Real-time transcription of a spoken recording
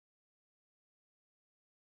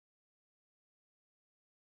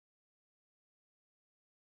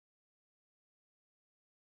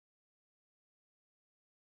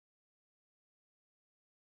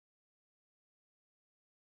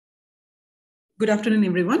Good afternoon,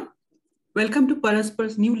 everyone. Welcome to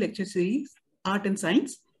Paraspar's new lecture series, Art and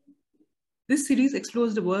Science. This series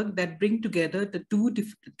explores the work that bring together the two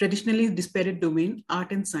traditionally disparate domains,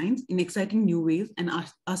 art and science, in exciting new ways and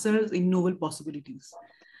ushers in novel possibilities.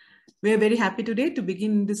 We are very happy today to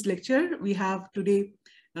begin this lecture. We have today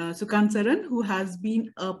Sukant Saran, who has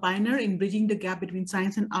been a pioneer in bridging the gap between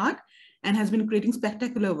science and art and has been creating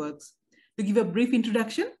spectacular works. To give a brief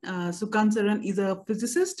introduction, Sukant Saran is a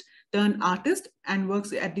physicist turned artist and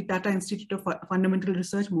works at the Tata Institute of Fundamental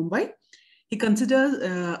Research, Mumbai. He considers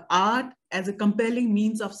art as a compelling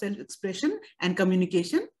means of self-expression and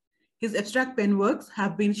communication. His abstract pen works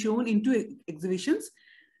have been shown in two exhibitions,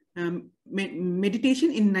 Meditation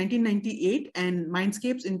in 1998 and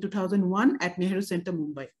Mindscapes in 2001 at Nehru Center,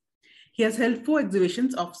 Mumbai. He has held 4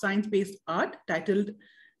 exhibitions of science-based art titled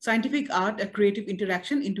Scientific Art, A Creative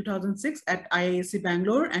Interaction in 2006 at IISc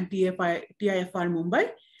Bangalore and TIFR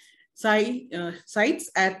Mumbai. Sites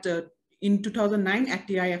at in 2009 at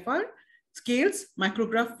TIFR, Scales,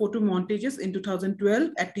 Micrograph Photo Montages in 2012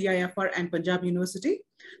 at TIFR and Punjab University.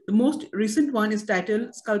 The most recent one is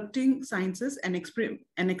titled Sculpting Sciences, an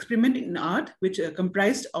Experiment in Art, which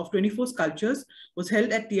comprised of 24 sculptures, was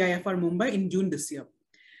held at TIFR Mumbai in June this year.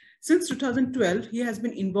 Since 2012, he has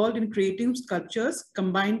been involved in creating sculptures,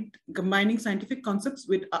 combining scientific concepts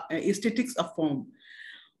with aesthetics of form.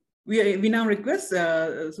 We now request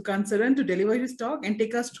Sukant Saran to deliver his talk and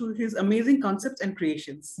take us through his amazing concepts and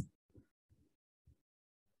creations.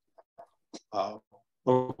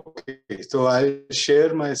 Okay, so I'll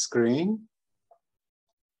share my screen.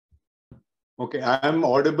 Okay, I'm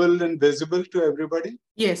audible and visible to everybody?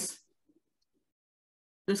 Yes.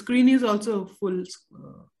 The screen is also full,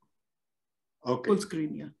 full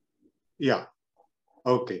screen, yeah. Yeah,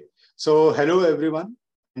 okay. So hello everyone,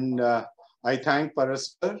 and I thank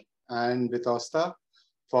Paraspar and Vithosta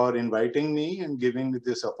for inviting me and giving me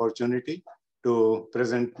this opportunity to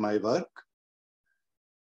present my work.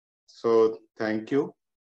 So thank you.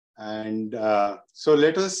 And so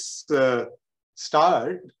let us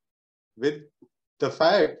start with the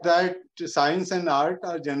fact that science and art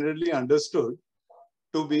are generally understood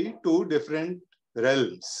to be two different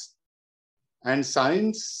realms. And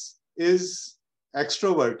science is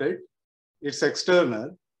extroverted, it's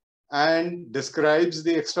external, and describes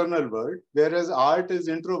the external world, whereas art is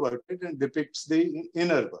introverted and depicts the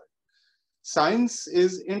inner world. Science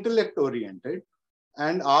is intellect-oriented,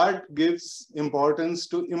 and art gives importance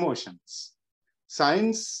to emotions.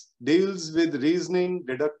 Science deals with reasoning,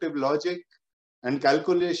 deductive logic, and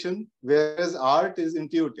calculation, whereas art is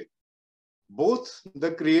intuitive. Both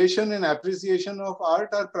the creation and appreciation of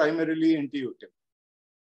art are primarily intuitive.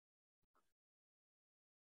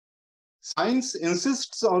 Science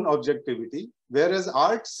insists on objectivity, whereas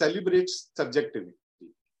art celebrates subjectivity.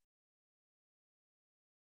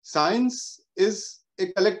 Science is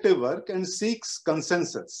a collective work and seeks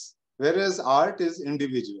consensus, whereas art is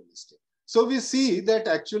individualistic. So we see that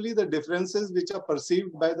actually the differences which are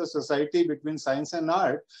perceived by the society between science and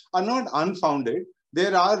art are not unfounded.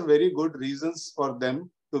 There are very good reasons for them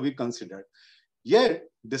to be considered. Yet,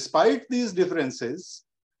 despite these differences,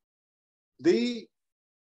 they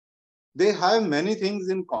have many things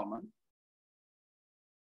in common.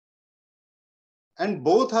 And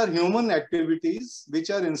both are human activities which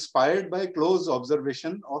are inspired by close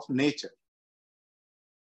observation of nature.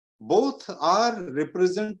 Both are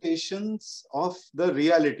representations of the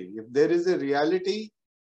reality. If there is a reality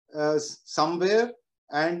somewhere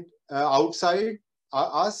and outside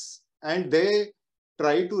us, and they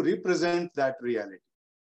try to represent that reality.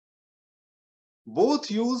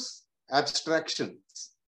 Both use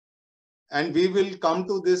abstractions. And we will come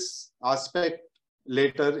to this aspect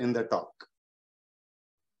later in the talk.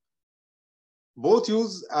 Both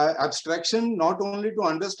use abstraction not only to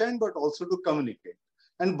understand, but also to communicate.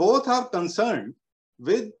 And both are concerned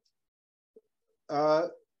with,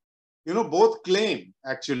 both claim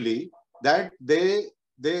actually that they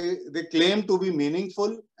claim to be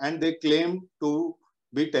meaningful and they claim to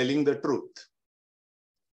be telling the truth.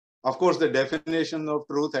 Of course, the definition of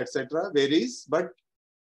truth, etc. varies, but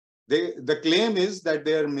the claim is that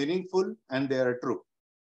they are meaningful and they are true.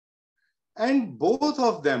 And both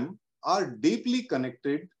of them are deeply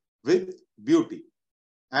connected with beauty.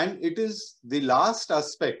 And it is the last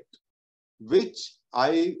aspect which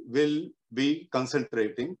I will be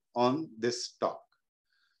concentrating on this talk.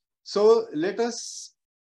 So let us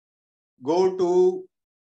go to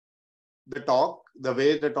the talk, the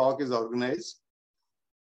way the talk is organized.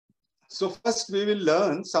 So first we will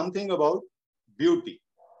learn something about beauty,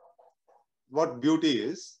 what beauty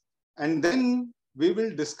is, and then we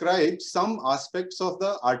will describe some aspects of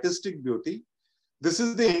the artistic beauty This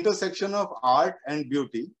is the intersection of art and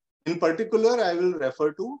beauty. In particular, I will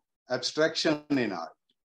refer to abstraction in art.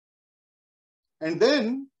 And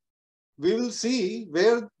then we will see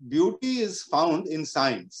where beauty is found in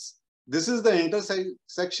science. This is the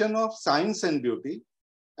intersection of science and beauty,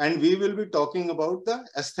 and we will be talking about the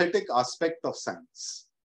aesthetic aspect of science.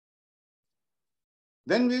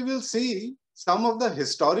 Then we will see some of the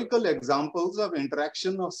historical examples of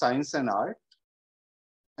interaction of science and art.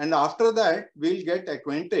 And after that, we'll get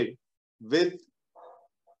acquainted with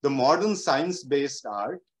the modern science-based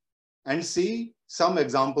art and see some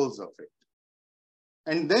examples of it.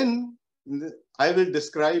 And then I will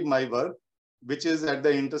describe my work, which is at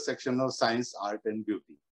the intersection of science, art, and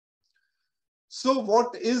beauty. So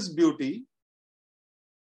what is beauty?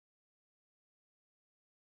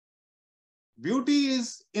 Beauty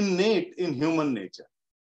is innate in human nature.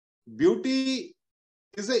 Beauty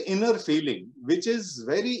is an inner feeling which is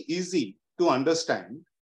very easy to understand,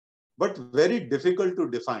 but very difficult to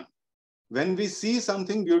define. When we see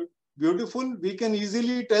something beautiful, we can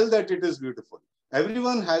easily tell that it is beautiful.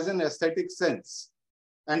 Everyone has an aesthetic sense,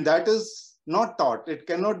 and that is not taught. It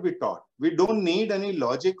cannot be taught. We don't need any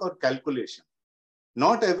logic or calculation.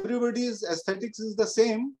 Not everybody's aesthetics is the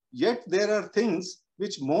same, yet there are things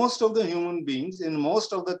which most of the human beings in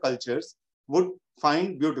most of the cultures would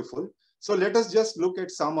find beautiful. So let us just look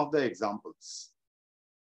at some of the examples.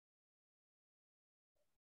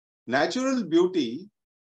 Natural beauty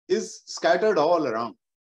is scattered all around,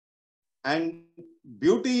 and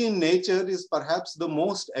beauty in nature is perhaps the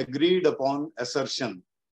most agreed upon assertion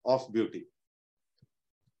of beauty.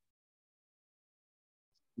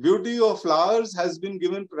 Beauty of flowers has been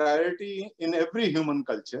given priority in every human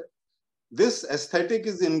culture. This aesthetic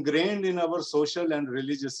is ingrained in our social and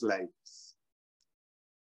religious lives.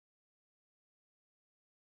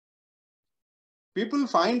 People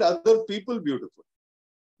find other people beautiful.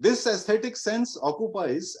 This aesthetic sense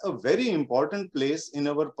occupies a very important place in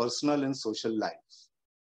our personal and social life.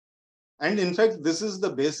 And in fact, this is the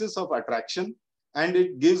basis of attraction, and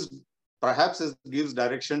it gives, perhaps it gives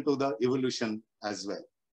direction to the evolution as well.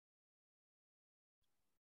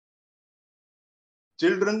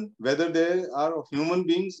 Children, whether they are of human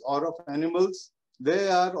beings or of animals, they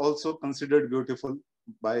are also considered beautiful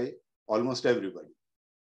by almost everybody.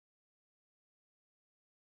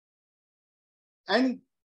 And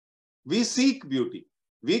we seek beauty.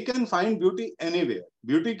 We can find beauty anywhere.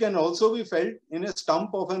 Beauty can also be felt in a stump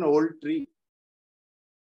of an old tree.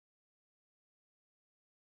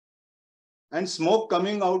 And smoke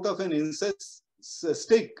coming out of an incense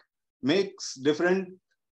stick makes different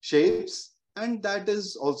shapes, and that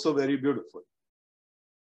is also very beautiful.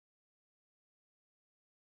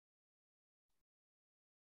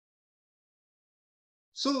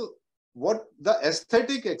 So what the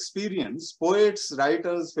aesthetic experience, poets,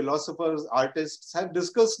 writers, philosophers, artists have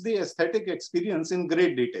discussed the aesthetic experience in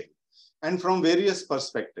great detail and from various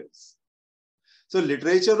perspectives. So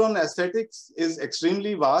literature on aesthetics is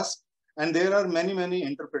extremely vast, and there are many, many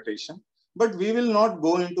interpretations, but we will not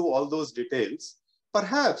go into all those details.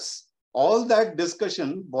 Perhaps all that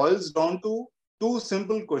discussion boils down to two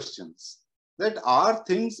simple questions: that are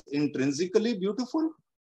things intrinsically beautiful,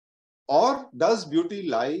 or does beauty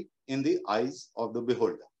lie in the eyes of the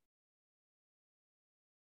beholder?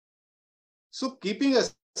 So keeping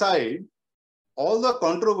aside all the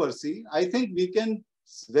controversy, I think we can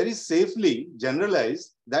very safely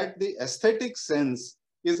generalize that the aesthetic sense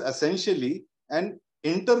is essentially an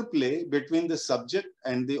interplay between the subject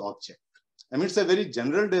and the object. I mean, it's a very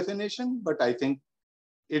general definition, but I think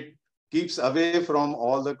it keeps away from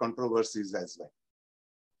all the controversies as well.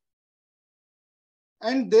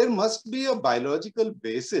 And there must be a biological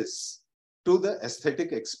basis to the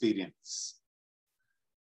aesthetic experience.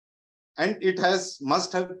 And it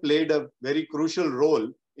must have played a very crucial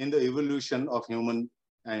role in the evolution of human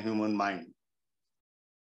mind.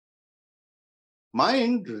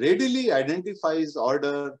 Mind readily identifies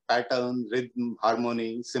order, pattern, rhythm,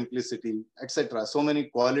 harmony, simplicity, etc. So many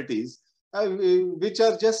qualities which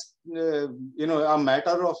are just a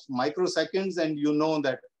matter of microseconds, and you know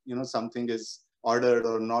that something is ordered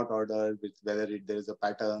or not ordered, whether there is a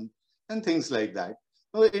pattern and things like that.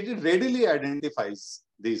 So it readily identifies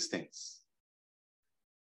these things.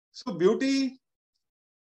 So beauty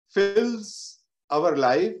fills our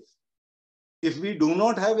life. If we do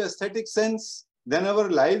not have aesthetic sense, then our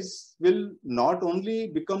lives will not only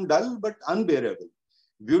become dull, but unbearable.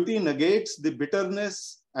 Beauty negates the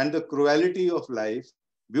bitterness and the cruelty of life.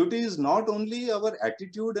 Beauty is not only our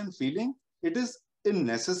attitude and feeling, it is a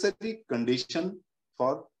necessary condition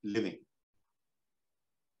for living.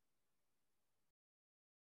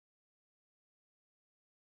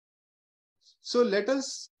 So let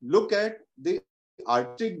us look at the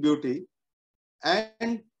artistic beauty,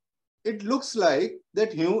 and it looks like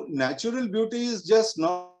that natural beauty is just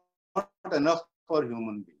not enough for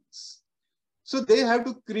human beings. So they have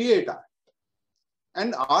to create art.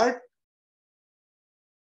 And art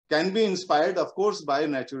can be inspired, of course, by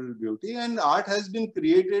natural beauty. And art has been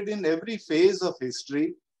created in every phase of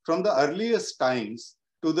history, from the earliest times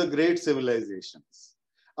to the great civilizations.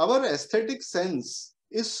 Our aesthetic sense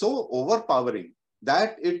is so overpowering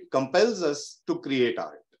that it compels us to create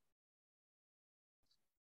art.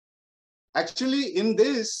 Actually, in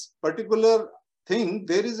this particular thing,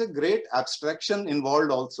 there is a great abstraction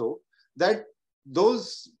involved also, that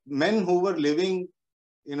those men who were living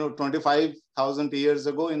 25,000 years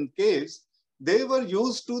ago in caves, they were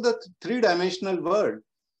used to the three-dimensional world.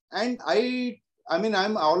 And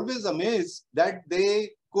I'm always amazed that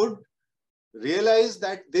they could realize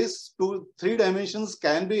that this three dimensions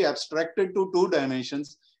can be abstracted to 2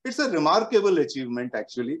 dimensions. It's a remarkable achievement,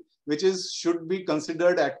 actually, which should be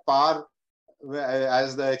considered at par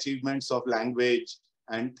as the achievements of language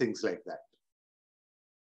and things like that.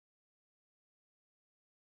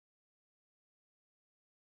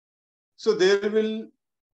 So there will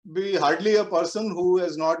be hardly a person who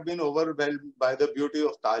has not been overwhelmed by the beauty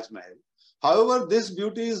of Taj Mahal. However, this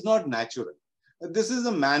beauty is not natural. This is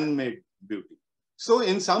a man-made beauty. So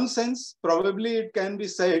in some sense, probably it can be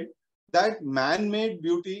said that man-made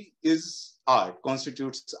beauty is art,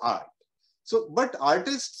 constitutes art. So, but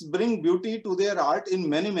artists bring beauty to their art in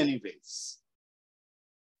many, many ways.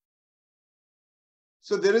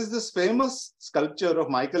 So there is this famous sculpture of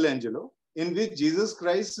Michelangelo in which Jesus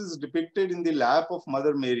Christ is depicted in the lap of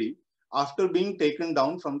Mother Mary after being taken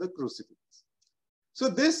down from the crucifix. So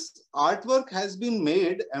this artwork has been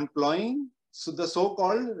made employing the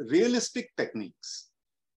so-called realistic techniques.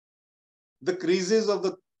 The creases of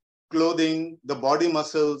the clothing, the body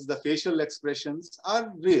muscles, the facial expressions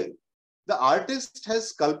are real. The artist has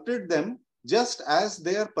sculpted them just as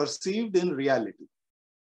they are perceived in reality.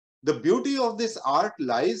 The beauty of this art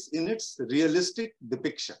lies in its realistic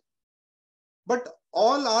depiction. But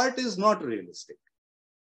all art is not realistic.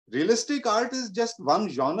 Realistic art is just one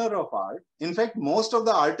genre of art. In fact, most of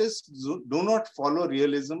the artists do not follow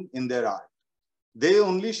realism in their art. They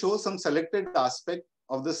only show some selected aspect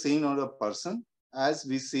of the scene or the person, as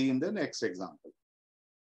we see in the next example.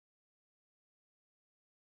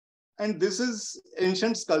 And this is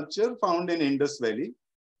ancient sculpture found in Indus Valley.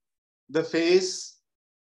 The face,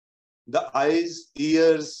 the eyes,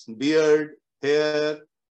 ears, beard, hair,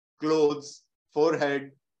 clothes,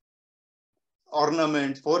 forehead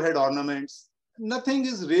ornaments, nothing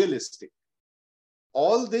is realistic.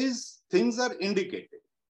 All these things are indicated.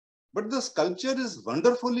 But the sculpture is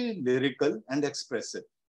wonderfully lyrical and expressive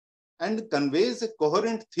and conveys a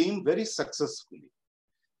coherent theme very successfully.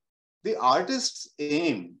 The artist's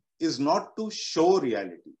aim is not to show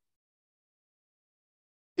reality.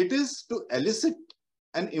 It is to elicit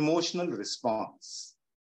an emotional response.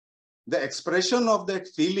 The expression of that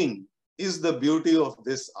feeling is the beauty of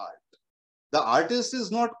this art. The artist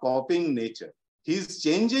is not copying nature. He is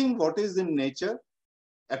changing what is in nature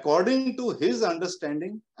according to his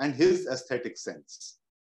understanding and his aesthetic sense.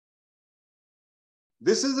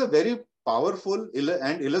 This is a very powerful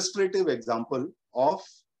and illustrative example of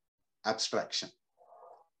abstraction.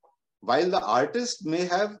 While the artist may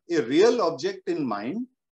have a real object in mind,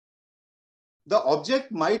 the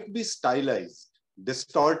object might be stylized,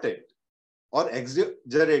 distorted, or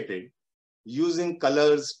exaggerated using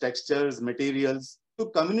colors, textures, materials to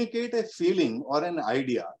communicate a feeling or an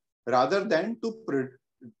idea rather than to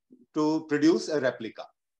produce a replica.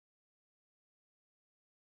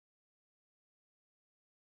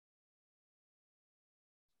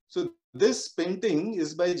 So this painting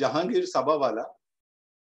is by Jahangir Sabawala,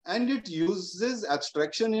 and it uses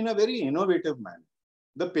abstraction in a very innovative manner.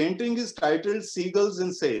 The painting is titled Seagulls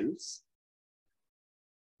and Sails,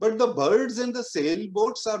 but the birds and the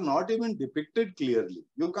sailboats are not even depicted clearly.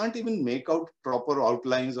 You can't even make out proper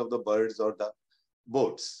outlines of the birds or the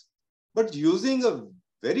boats. But using a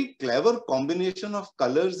very clever combination of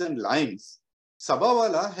colors and lines,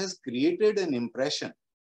 Sabawala has created an impression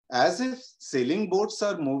as if sailing boats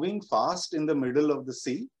are moving fast in the middle of the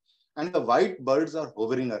sea and the white birds are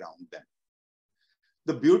hovering around them.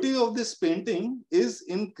 The beauty of this painting is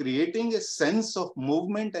in creating a sense of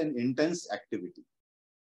movement and intense activity.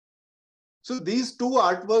 So these two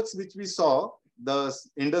artworks which we saw, the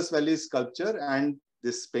Indus Valley sculpture and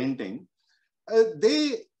this painting,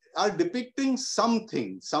 they are depicting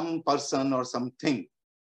something, some person or something,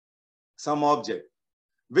 some object.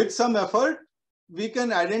 With some effort, we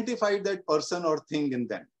can identify that person or thing in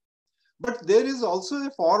them. But there is also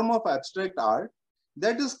a form of abstract art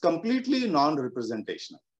that is completely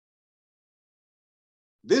non-representational.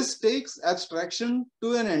 This takes abstraction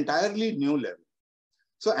to an entirely new level.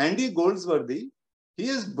 So Andy Goldsworthy, he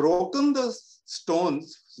has broken the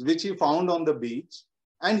stones which he found on the beach,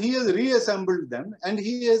 and he has reassembled them, and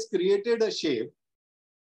he has created a shape.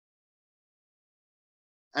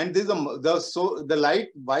 And the light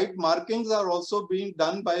white markings are also being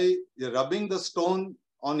done by rubbing the stone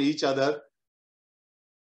on each other.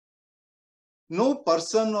 No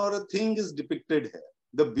person or a thing is depicted here.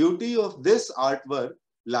 The beauty of this artwork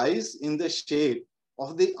lies in the shape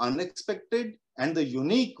of the unexpected and the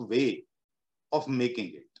unique way of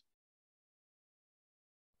making it.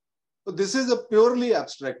 So this is a purely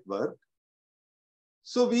abstract work.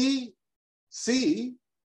 So we see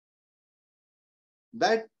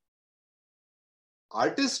that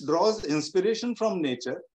artist draws inspiration from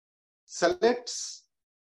nature, selects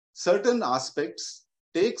certain aspects,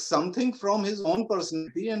 takes something from his own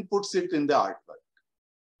personality and puts it in the artwork.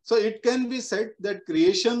 So it can be said that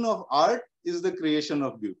creation of art is the creation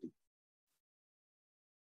of beauty.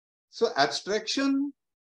 So abstraction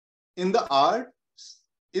in the art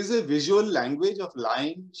is a visual language of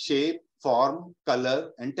line, shape, form,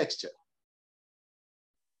 color, and texture.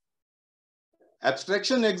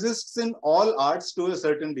 Abstraction exists in all arts to a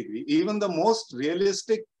certain degree. Even the most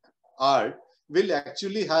realistic art will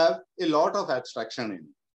actually have a lot of abstraction in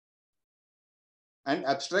it. And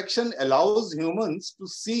abstraction allows humans to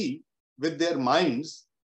see with their minds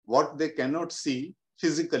what they cannot see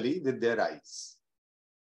physically with their eyes.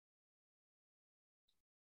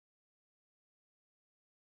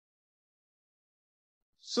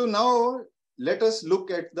 So now let us look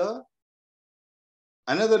at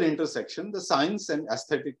another intersection, the science and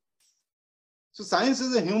aesthetic. So science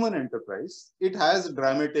is a human enterprise. It has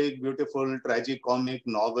dramatic, beautiful, tragicomic,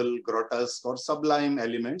 novel, grotesque, or sublime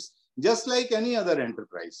elements, just like any other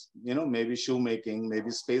enterprise, maybe shoemaking, maybe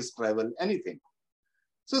space travel, anything.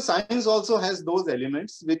 So science also has those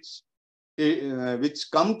elements which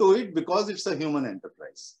come to it because it's a human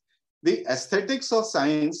enterprise. The aesthetics of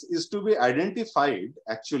science is to be identified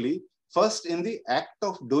actually first in the act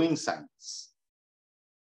of doing science.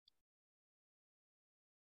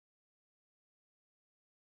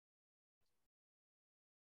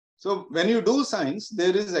 So when you do science,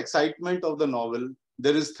 there is excitement of the novel,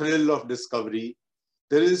 there is thrill of discovery,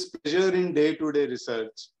 there is pleasure in day-to-day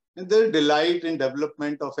research, and there is delight in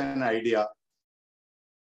development of an idea.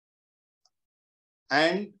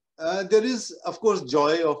 And there is, of course,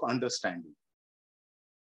 joy of understanding.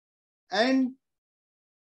 And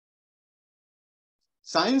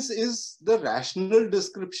science is the rational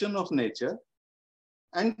description of nature.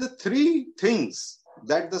 And the three things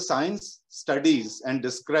that the science studies and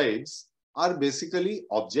describes are basically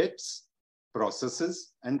objects,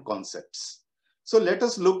 processes, and concepts. So let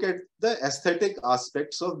us look at the aesthetic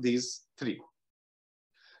aspects of these three.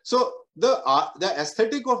 So the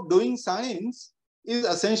aesthetic of doing science is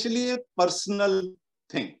essentially a personal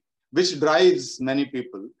thing which drives many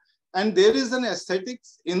people. And there is an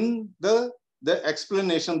aesthetics in the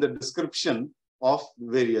explanation, the description of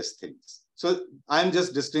various things. So I'm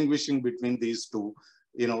just distinguishing between these two,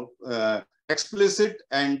 explicit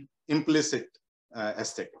and implicit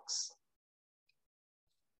aesthetics.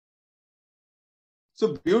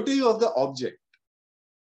 So beauty of the object.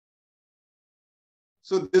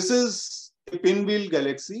 So this is a pinwheel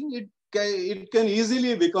galaxy. It can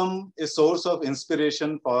easily become a source of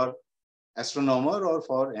inspiration for astronomer or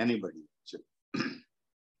for anybody.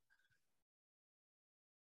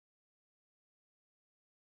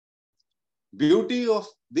 Beauty of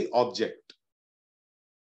the object.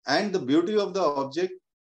 And the beauty of the object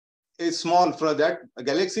is small. For that, a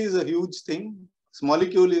galaxy is a huge thing.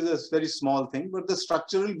 Molecule is a very small thing, but the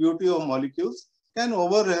structural beauty of molecules can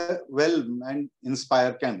overwhelm and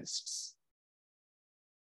inspire chemists.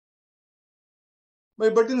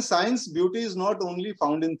 But in science, beauty is not only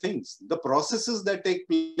found in things. The processes that take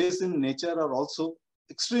place in nature are also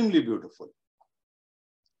extremely beautiful.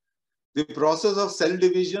 The process of cell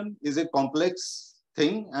division is a complex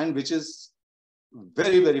thing and which is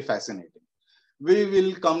very, very fascinating. We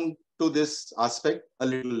will come to this aspect a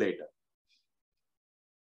little later.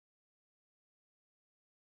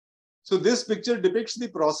 So this picture depicts the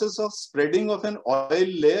process of spreading of an oil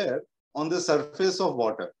layer on the surface of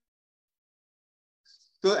water.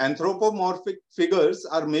 So anthropomorphic figures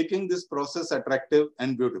are making this process attractive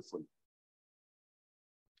and beautiful.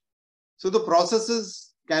 So the processes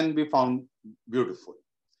can be found beautiful.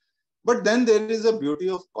 But then there is a beauty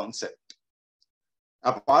of concept,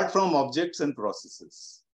 apart from objects and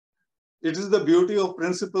processes. It is the beauty of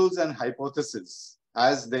principles and hypotheses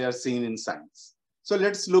as they are seen in science. So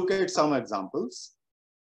let's look at some examples.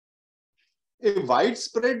 A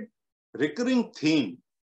widespread recurring theme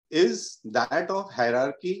is that of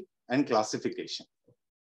hierarchy and classification.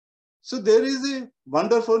 So there is a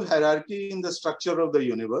wonderful hierarchy in the structure of the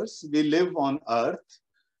universe. We live on Earth,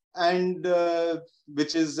 and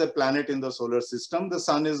which is a planet in the solar system. The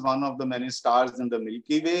sun is one of the many stars in the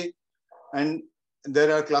Milky Way, and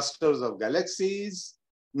there are clusters of galaxies.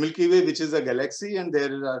 Milky Way, which is a galaxy, and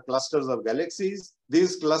there are clusters of galaxies.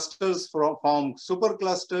 These clusters form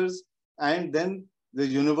superclusters, and then the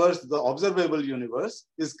universe, the observable universe,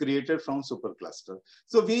 is created from supercluster.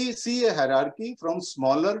 So we see a hierarchy from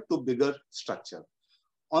smaller to bigger structure.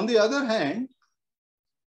 On the other hand,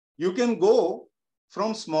 you can go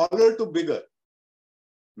from smaller to bigger.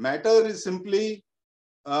 Matter is simply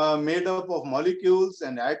made up of molecules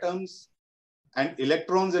and atoms, and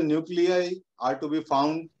electrons and nuclei are to be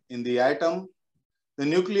found in the atom. The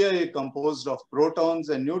nuclei are composed of protons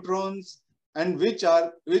and neutrons, and which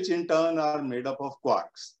in turn are made up of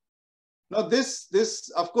quarks. Now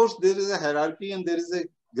this of course there is a hierarchy and there is a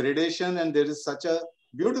gradation and there is such a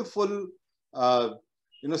beautiful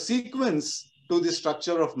sequence to the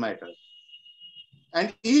structure of matter.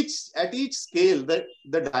 And at each scale the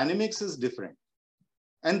dynamics is different.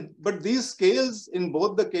 But these scales in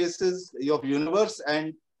both the cases of universe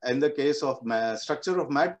and in the case of structure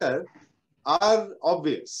of matter are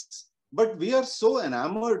obvious. But we are so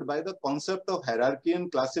enamored by the concept of hierarchy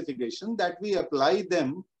and classification that we apply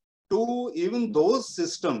them to even those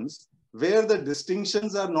systems where the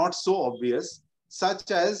distinctions are not so obvious,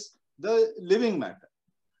 such as the living matter.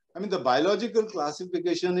 I mean, the biological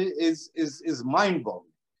classification is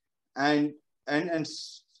mind-boggling, and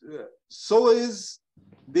so is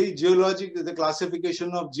the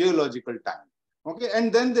classification of geological time. Okay,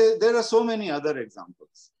 and then there are so many other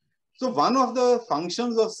examples. So one of the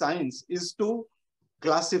functions of science is to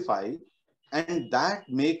classify, and that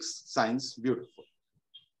makes science beautiful.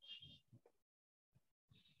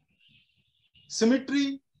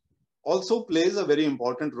 Symmetry also plays a very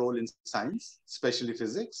important role in science, especially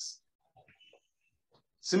physics.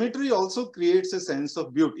 Symmetry also creates a sense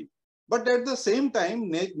of beauty. But at the same time,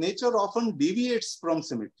 nature often deviates from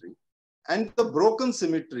symmetry. And the broken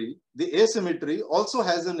symmetry, the asymmetry, also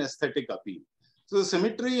has an aesthetic appeal. So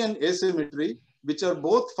symmetry and asymmetry, which are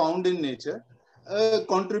both found in nature,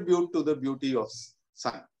 contribute to the beauty of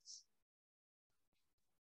science.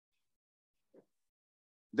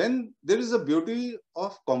 Then there is a beauty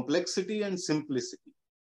of complexity and simplicity.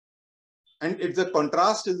 And the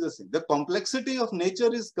contrast is the same. The complexity of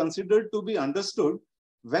nature is considered to be understood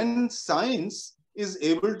when science is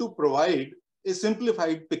able to provide a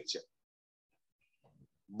simplified picture.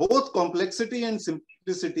 Both complexity and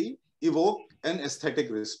simplicity evoke an aesthetic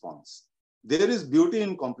response. There is beauty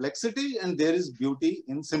in complexity and there is beauty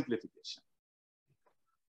in simplification.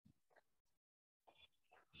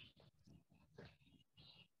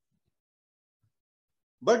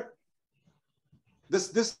 But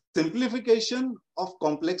this simplification of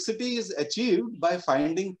complexity is achieved by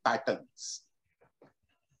finding patterns.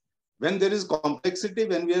 When there is complexity,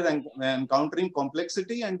 when we are encountering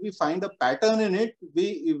complexity and we find a pattern in it,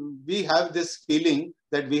 we have this feeling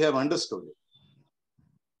that we have understood it.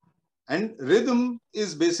 And rhythm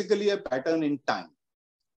is basically a pattern in time.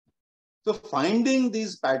 So finding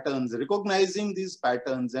these patterns, recognizing these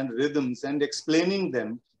patterns and rhythms and explaining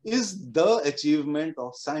them is the achievement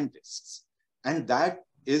of scientists. And that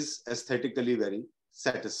is aesthetically very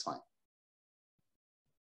satisfying.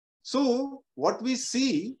 So what we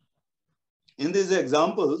see in these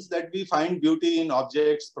examples, that we find beauty in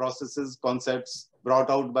objects, processes, concepts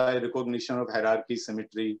brought out by recognition of hierarchy,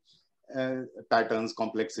 symmetry, patterns,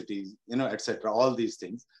 complexities, etc., all these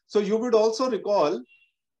things. So you would also recall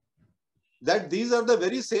that these are the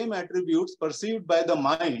very same attributes perceived by the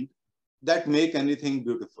mind that make anything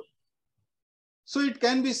beautiful. So it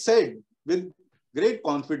can be said with great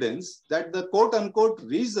confidence that the quote-unquote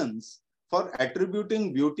reasons for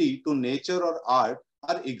attributing beauty to nature or art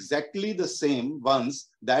are exactly the same ones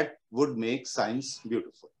that would make science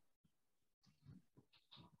beautiful.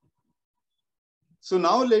 So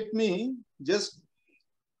now let me just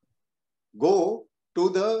go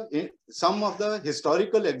to some of the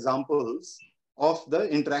historical examples of the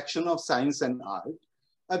interaction of science and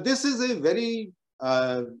art. This is a very,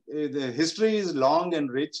 the history is long and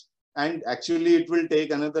rich, and actually it will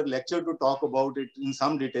take another lecture to talk about it in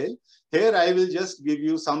some detail. Here I will just give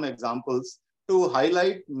you some examples to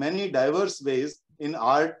highlight many diverse ways in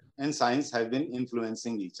art and science have been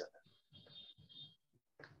influencing each other.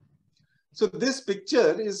 So this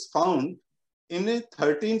picture is found in a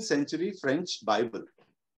 13th century French Bible.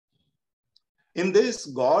 In this,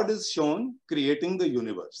 God is shown creating the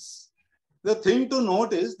universe. The thing to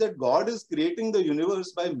note is that God is creating the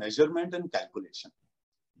universe by measurement and calculation.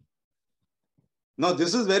 Now,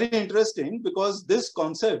 this is very interesting because this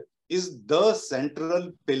concept is the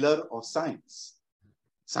central pillar of science.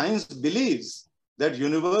 Science believes that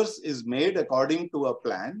universe is made according to a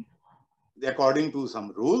plan, according to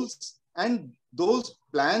some rules, and those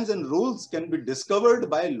plans and rules can be discovered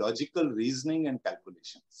by logical reasoning and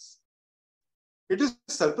calculations. It is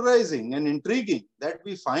surprising and intriguing that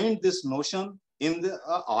we find this notion in the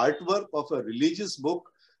artwork of a religious book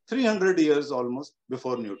 300 years almost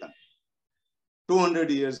before Newton,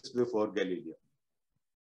 200 years before Galileo.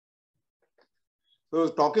 So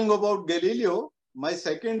talking about Galileo, my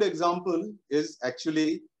second example is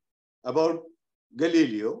actually about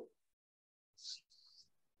Galileo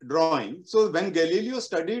drawing. So when Galileo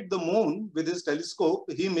studied the moon with his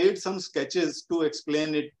telescope, he made some sketches to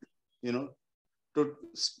explain it, to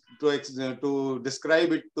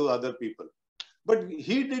describe it to other people. But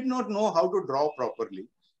he did not know how to draw properly,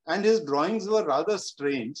 and his drawings were rather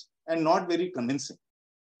strange and not very convincing.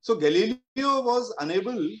 So Galileo was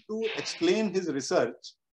unable to explain his research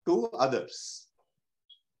to others.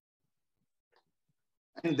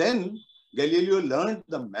 And then Galileo learned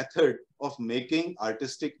the method of making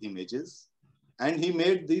artistic images, and he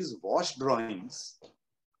made these wash drawings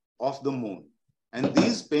of the moon. And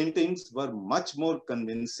these paintings were much more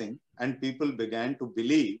convincing, and people began to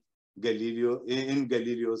believe in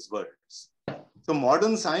Galileo's words. So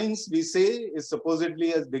modern science, we say, is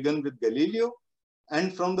supposedly has begun with Galileo,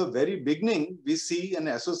 and from the very beginning, we see an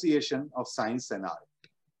association of science and art.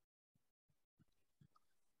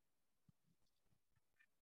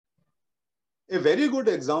 A very good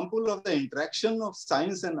example of the interaction of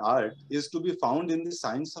science and art is to be found in the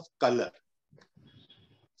science of color.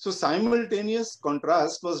 So simultaneous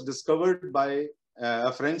contrast was discovered by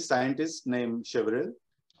a French scientist named Chevreul.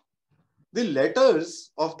 The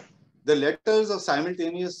letters of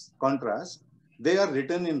simultaneous contrast, they are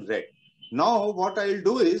written in red. Now what I'll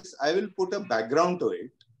do is I will put a background to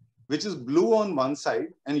it, which is blue on one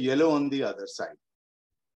side and yellow on the other side.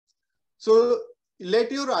 So let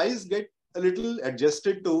your eyes get a little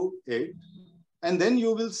adjusted to it, and then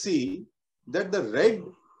you will see that the red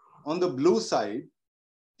on the blue side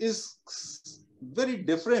is very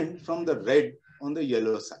different from the red on the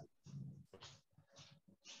yellow side.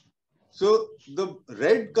 So the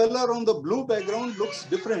red color on the blue background looks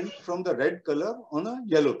different from the red color on a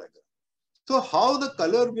yellow background. So how the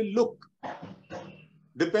color will look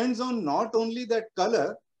depends on not only that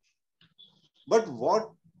color, but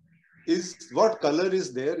what color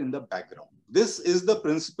is there in the background. This is the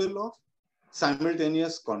principle of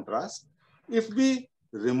simultaneous contrast. If we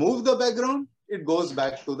remove the background, it goes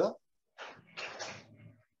back to the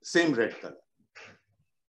same red color.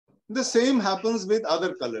 The same happens with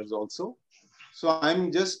other colors also. So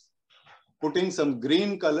I'm just putting some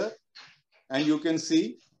green color, and you can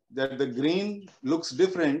see that the green looks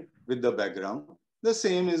different with the background. The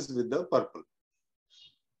same is with the purple.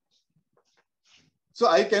 So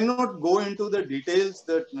I cannot go into the details,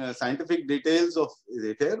 the scientific details of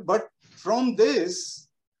it here, but from this,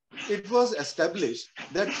 it was established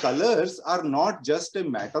that colors are not just a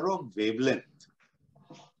matter of wavelength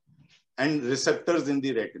and receptors in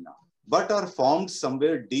the retina, but are formed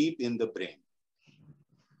somewhere deep in the brain.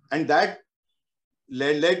 And that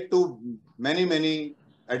led to many, many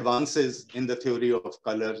advances in the theory of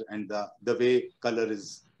color and the way color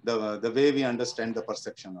is, the way we understand the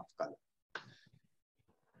perception of color.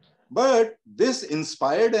 But this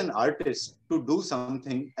inspired an artist to do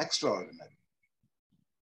something extraordinary.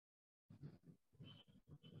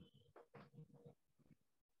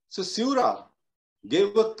 So Seurat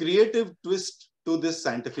gave a creative twist to this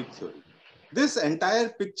scientific theory. This entire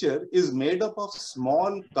picture is made up of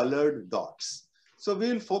small colored dots. So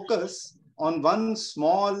we will focus on one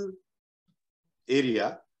small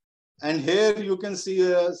area, and here you can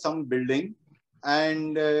see some building,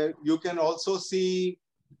 and you can also see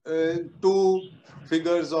two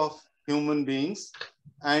figures of human beings,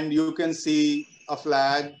 and you can see a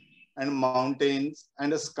flag and mountains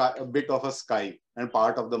and a bit of a sky and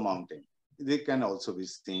part of the mountain. They can also be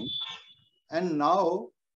seen. And now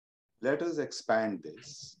let us expand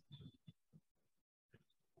this.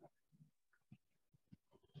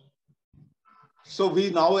 So we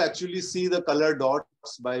now actually see the color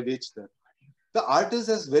dots by which the artist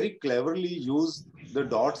has very cleverly used the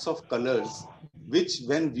dots of colors, which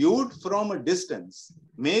when viewed from a distance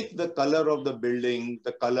make the color of the building,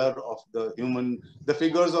 the color of the human, the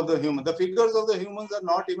figures of the human. The figures of the humans are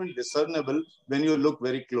not even discernible when you look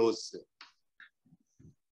very close.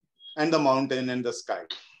 And the mountain and the sky.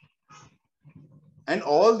 And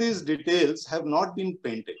all these details have not been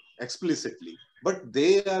painted explicitly, but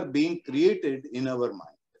they are being created in our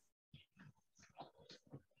mind.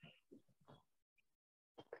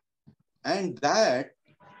 And that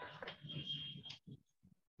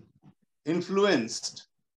influenced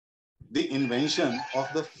the invention of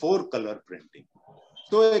the 4-color printing.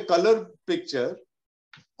 So a color picture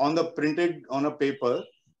on the printed on a paper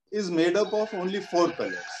is made up of only 4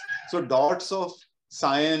 colors. So dots of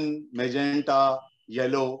cyan, magenta,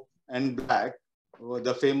 yellow, and black,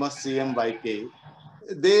 the famous CMYK,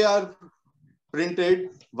 they are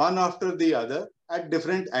printed one after the other at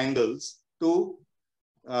different angles to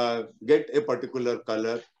get a particular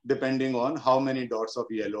color, depending on how many dots of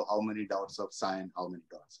yellow, how many dots of cyan, how many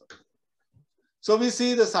dots of. So we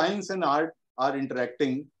see the science and art are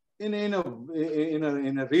interacting in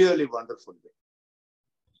a really wonderful way.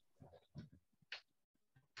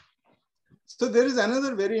 So there is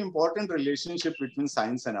another very important relationship between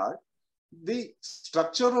science and art. The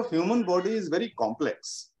structure of human body is very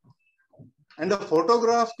complex, and a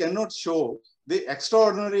photograph cannot show the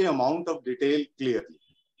extraordinary amount of detail clearly.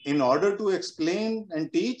 In order to explain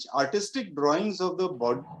and teach, artistic drawings of the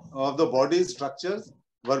body's structures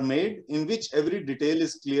were made in which every detail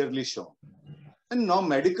is clearly shown. And now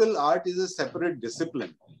medical art is a separate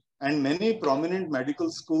discipline, and many prominent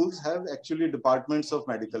medical schools have actually departments of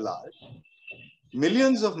medical art.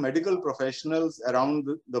 Millions of medical professionals around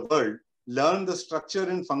the world learn the structure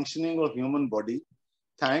and functioning of human body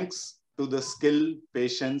thanks to the skill,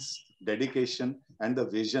 patience, dedication, and the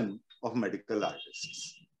vision of medical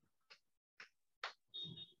artists.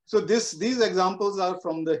 So these examples are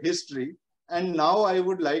from the history, and now I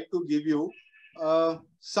would like to give you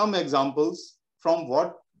some examples from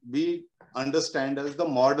what we understand as the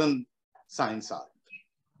modern science art.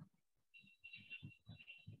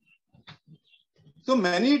 So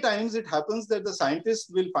many times it happens that the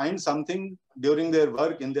scientists will find something during their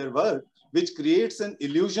work, which creates an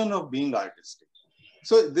illusion of being artistic.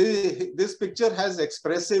 So this picture has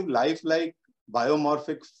expressive, lifelike,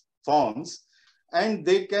 biomorphic forms, and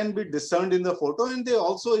they can be discerned in the photo, and they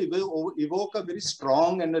also evoke a very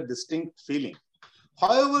strong and a distinct feeling.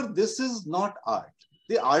 However, this is not art.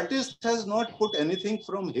 The artist has not put anything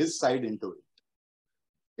from his side into it.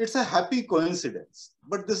 It's a happy coincidence,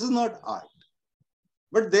 but this is not art.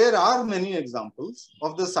 But there are many examples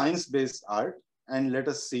of the science-based art, and let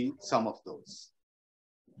us see some of those.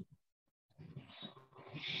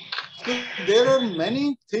 So there are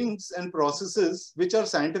many things and processes which are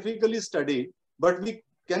scientifically studied, but we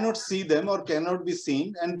cannot see them or cannot be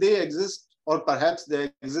seen, and they exist, or perhaps they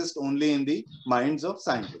exist only in the minds of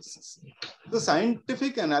scientists. The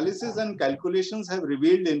scientific analysis and calculations have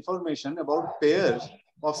revealed information about pairs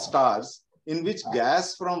of stars in which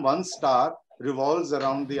gas from one star revolves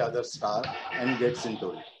around the other star and gets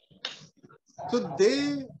into it. So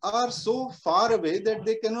they are so far away that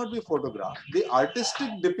they cannot be photographed. The artistic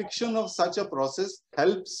depiction of such a process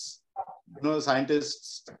helps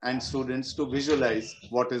scientists and students to visualize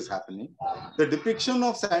what is happening. The depiction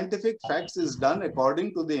of scientific facts is done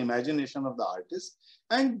according to the imagination of the artist,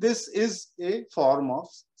 and this is a form of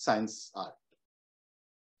science art.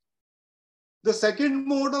 The second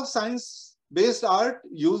mode of science-based art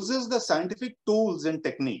uses the scientific tools and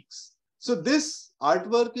techniques. So this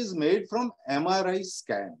artwork is made from MRI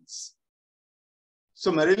scans.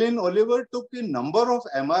 So Marilyn Oliver took a number of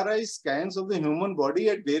MRI scans of the human body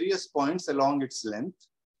at various points along its length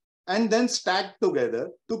and then stacked together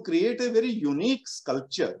to create a very unique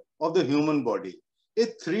sculpture of the human body, a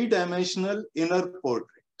 3-dimensional inner portrait.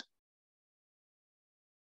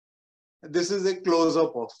 This is a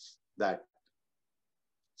close-up of that.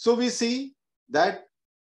 So we see that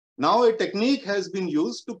now a technique has been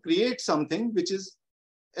used to create something which is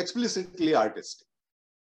explicitly artistic.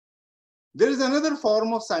 There is another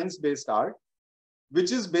form of science-based art,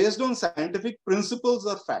 which is based on scientific principles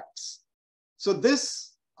or facts. So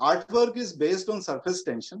this artwork is based on surface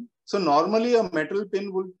tension. So normally a metal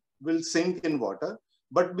pin will sink in water,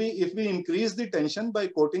 but if we increase the tension by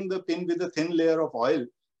coating the pin with a thin layer of oil,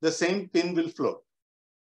 the same pin will float.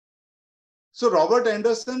 So Robert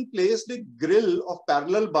Anderson placed a grill of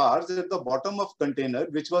parallel bars at the bottom of container,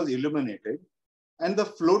 which was illuminated, and the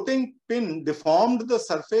floating pin deformed the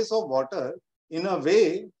surface of water in a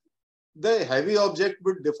way the heavy object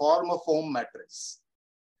would deform a foam mattress.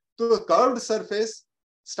 So the curved surface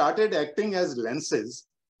started acting as lenses,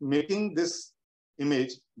 making this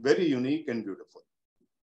image very unique and beautiful.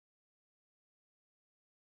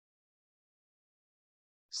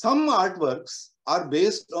 Some artworks are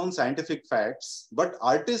based on scientific facts, but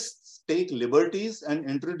artists take liberties and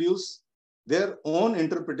introduce their own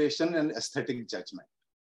interpretation and aesthetic judgment.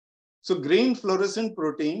 So green fluorescent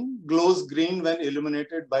protein glows green when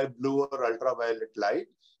illuminated by blue or ultraviolet light.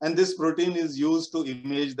 And this protein is used to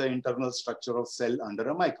image the internal structure of cell under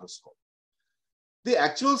a microscope. The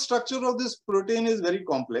actual structure of this protein is very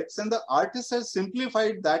complex, and the artist has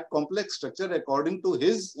simplified that complex structure according to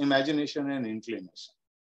his imagination and inclination.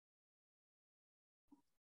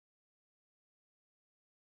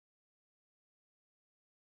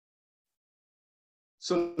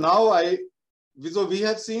 So now we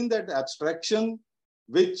have seen that abstraction,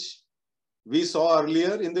 which we saw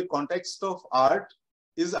earlier in the context of art,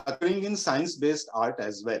 is occurring in science-based art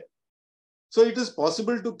as well. So it is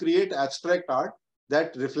possible to create abstract art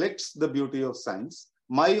that reflects the beauty of science.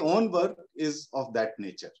 My own work is of that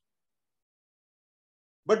nature.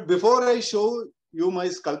 But before I show you my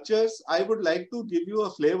sculptures, I would like to give you a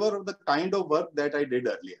flavor of the kind of work that I did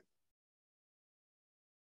earlier.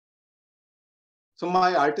 So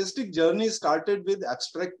my artistic journey started with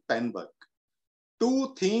abstract pen work.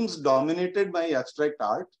 Two themes dominated my abstract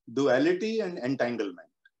art: duality and entanglement.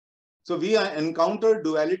 So we encounter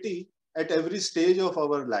duality at every stage of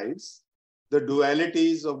our lives. The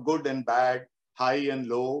dualities of good and bad, high and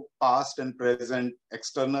low, past and present,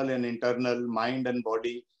 external and internal, mind and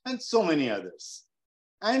body, and so many others.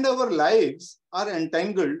 And our lives are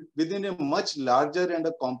entangled within a much larger and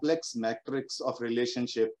a complex matrix of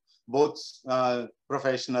relationship, both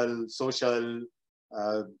professional, social,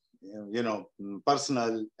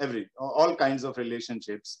 personal, all kinds of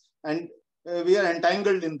relationships. And we are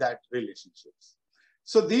entangled in that relationships.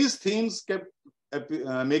 So these themes kept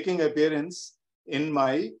making appearance in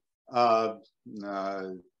my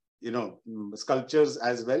sculptures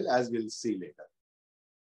as well, as we'll see later.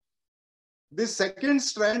 The second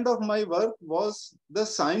strand of my work was the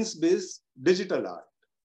science-based digital art.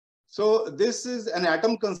 So this is an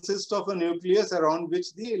atom consists of a nucleus around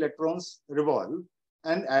which the electrons revolve.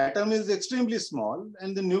 An atom is extremely small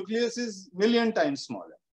and the nucleus is a million times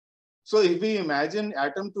smaller. So if we imagine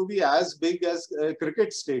atom to be as big as a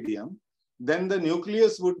cricket stadium, then the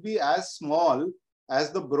nucleus would be as small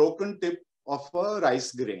as the broken tip of a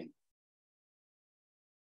rice grain.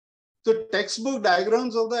 So textbook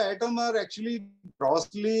diagrams of the atom are actually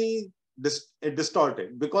grossly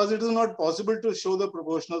distorted because it is not possible to show the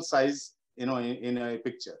proportional size, in a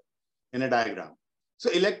picture, in a diagram.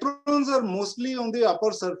 So electrons are mostly on the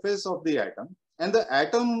upper surface of the atom, and the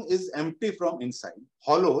atom is empty from inside,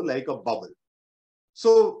 hollow like a bubble.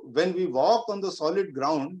 So when we walk on the solid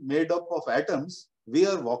ground made up of atoms, we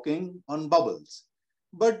are walking on bubbles.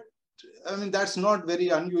 But I mean, that's not very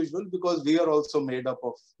unusual because we are also made up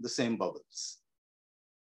of the same bubbles.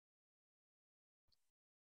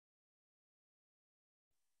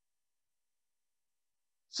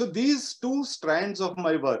 So these two strands of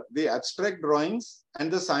my work, the abstract drawings and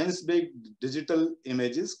the science-based digital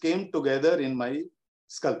images, came together in my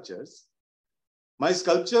sculptures. My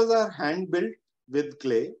sculptures are hand-built with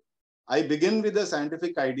clay. I begin with a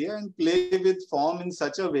scientific idea and play with form in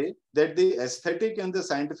such a way that the aesthetic and the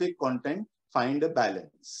scientific content find a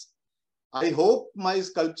balance. I hope my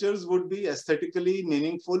sculptures would be aesthetically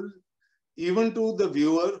meaningful even to the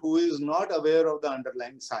viewer who is not aware of the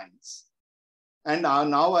underlying science. And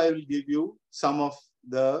now I will give you some of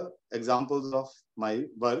the examples of my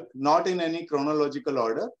work, not in any chronological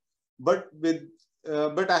order, but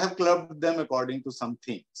I have clubbed them according to some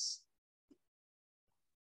themes.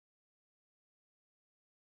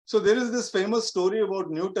 So there is this famous story about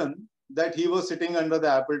Newton, that he was sitting under the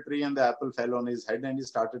apple tree and the apple fell on his head and he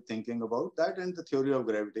started thinking about that and the theory of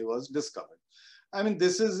gravity was discovered. I mean,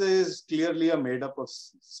 this is clearly a made up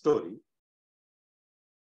story.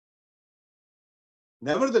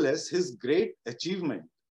 Nevertheless, his great achievement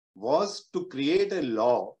was to create a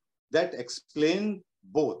law that explained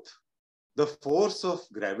both the force of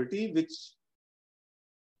gravity, which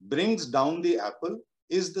brings down the apple,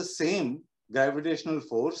 is the same gravitational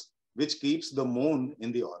force which keeps the moon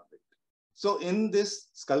in the orbit. So in this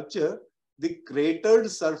sculpture, the cratered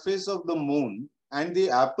surface of the moon and the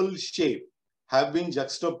apple shape have been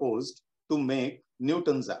juxtaposed to make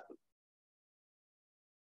Newton's apple.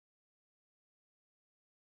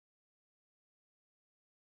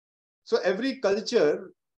 So every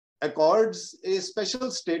culture accords a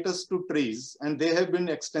special status to trees, and they have been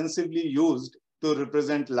extensively used to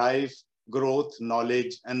represent life, growth,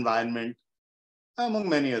 knowledge, environment, among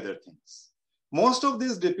many other things. Most of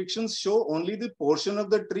these depictions show only the portion of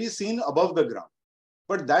the tree seen above the ground,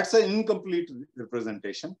 but that's an incomplete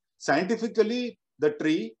representation. Scientifically, the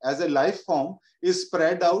tree as a life form is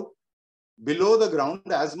spread out below the ground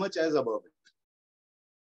as much as above it.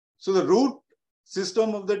 So the root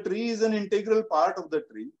system of the tree is an integral part of the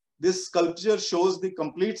tree. This sculpture shows the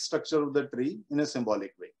complete structure of the tree in a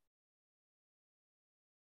symbolic way.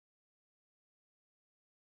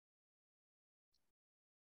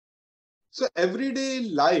 So everyday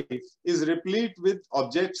life is replete with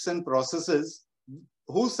objects and processes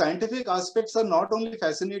whose scientific aspects are not only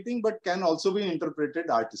fascinating, but can also be interpreted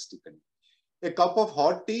artistically. A cup of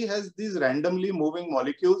hot tea has these randomly moving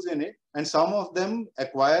molecules in it, and some of them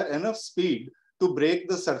acquire enough speed to break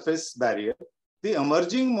the surface barrier. The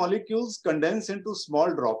emerging molecules condense into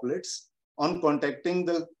small droplets on contacting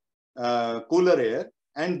the cooler air,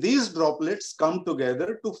 and these droplets come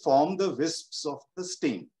together to form the wisps of the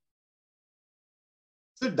steam.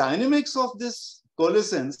 The dynamics of this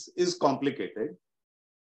coalescence is complicated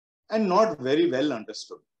and not very well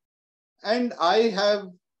understood. And I have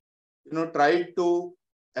tried to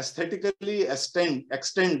aesthetically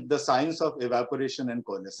extend the science of evaporation and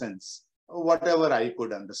coalescence, whatever I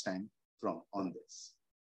could understand on this.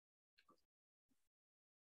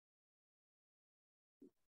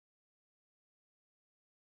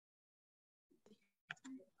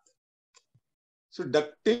 So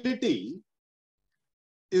ductility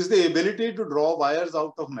is the ability to draw wires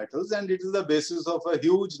out of metals, and it is the basis of a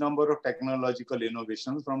huge number of technological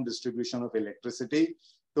innovations, from distribution of electricity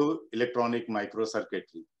to electronic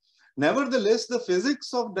microcircuitry. Nevertheless, the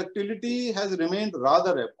physics of ductility has remained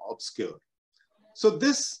rather obscure. So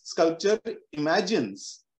this sculpture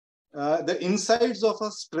imagines the insides of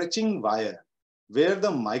a stretching wire, where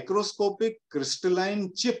the microscopic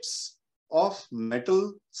crystalline chips of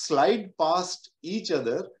metal slide past each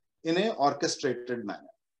other in an orchestrated manner.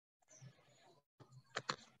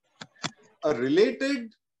 A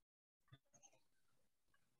related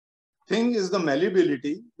thing is the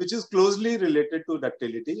malleability, which is closely related to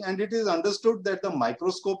ductility, and it is understood that the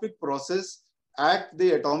microscopic process at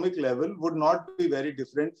the atomic level would not be very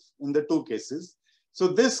different in the two cases. So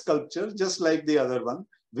this sculpture, just like the other one,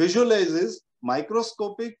 visualizes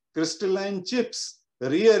microscopic crystalline chips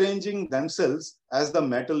rearranging themselves as the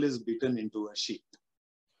metal is beaten into a sheet.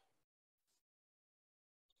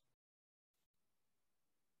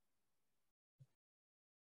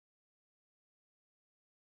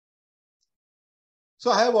 So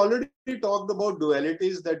I have already talked about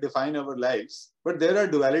dualities that define our lives, but there are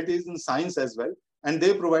dualities in science as well, and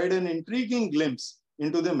they provide an intriguing glimpse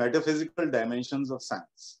into the metaphysical dimensions of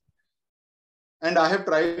science. And I have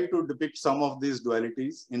tried to depict some of these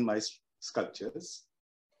dualities in my sculptures.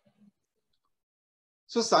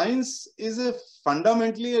 So science is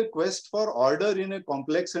fundamentally a quest for order in a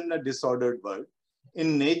complex and a disordered world.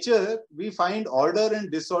 In nature, we find order and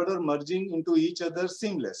disorder merging into each other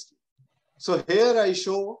seamlessly. So here I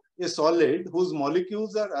show a solid whose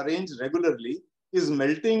molecules are arranged regularly is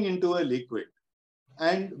melting into a liquid,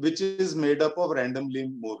 and which is made up of randomly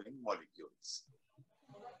moving molecules.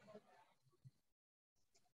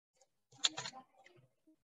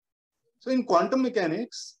 So in quantum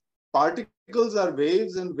mechanics, particles are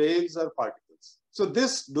waves and waves are particles. So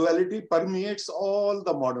this duality permeates all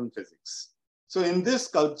the modern physics. So in these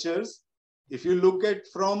sculptures, if you look at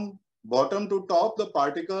from bottom to top, the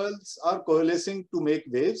particles are coalescing to make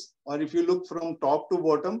waves, or if you look from top to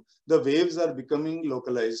bottom, the waves are becoming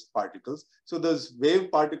localized particles. So this wave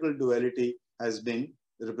particle duality has been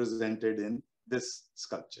represented in this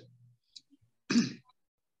sculpture.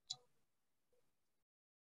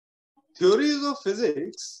 Theories of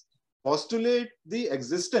physics postulate the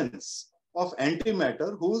existence of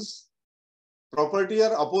antimatter whose properties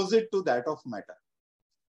are opposite to that of matter.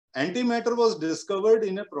 Antimatter was discovered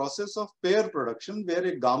in a process of pair production, where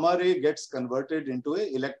a gamma ray gets converted into an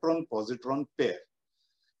electron-positron pair.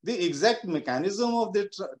 The exact mechanism of the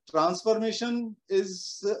transformation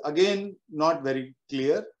is again not very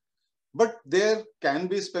clear, but there can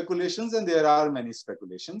be speculations, and there are many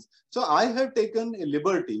speculations. So I have taken a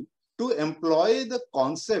liberty to employ the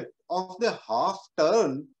concept of the half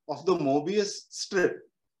turn of the Mobius strip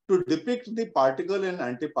to depict the particle and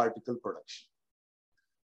antiparticle production.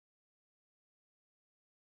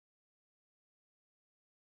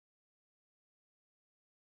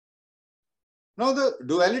 Now the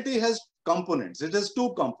duality has components. It has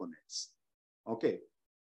two components. Okay.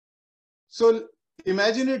 So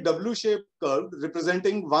imagine a W-shaped curve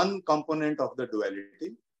representing one component of the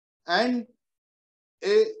duality, and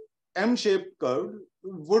a M-shaped curve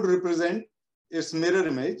would represent its mirror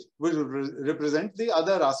image, which would represent the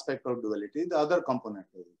other aspect of duality, the other component.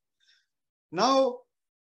 Now,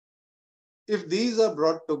 if these are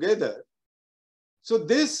brought together, so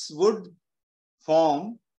this would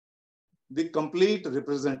form the complete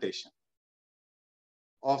representation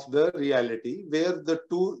of the reality where the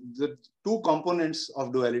two components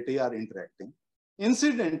of duality are interacting.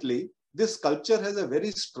 Incidentally, this sculpture has a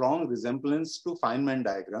very strong resemblance to Feynman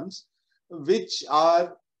diagrams, which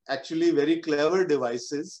are actually very clever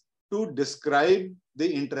devices to describe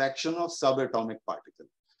the interaction of subatomic particles.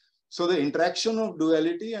 So the interaction of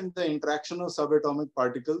duality and the interaction of subatomic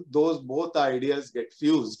particles, those both ideas get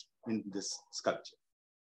fused in this sculpture.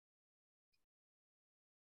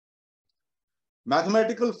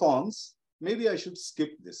 Mathematical forms, maybe I should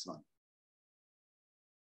skip this one.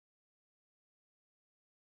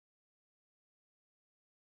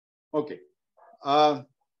 Okay.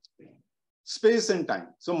 Space and time.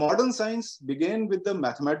 So modern science began with the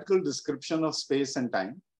mathematical description of space and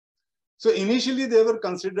time. So initially they were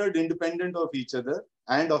considered independent of each other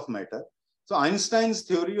and of matter. So Einstein's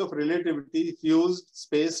theory of relativity fused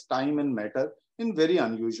space, time, and matter in very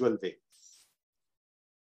unusual way.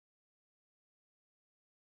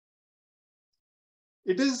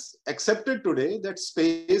 It is accepted today that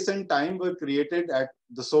space and time were created at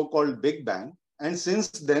the so-called Big Bang, and since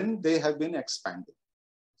then they have been expanded.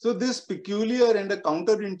 So this peculiar and a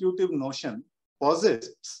counterintuitive notion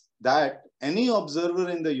posits that any observer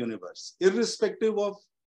in the universe, irrespective of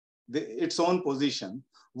its own position,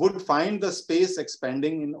 would find the space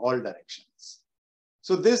expanding in all directions.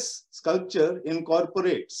 So this sculpture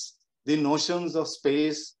incorporates the notions of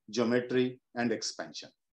space, geometry, and expansion.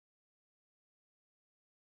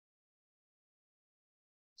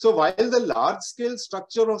 So while the large-scale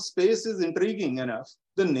structure of space is intriguing enough,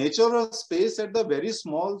 the nature of space at the very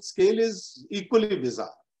small scale is equally bizarre.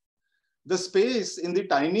 The space in the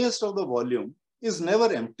tiniest of the volume is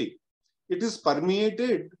never empty. It is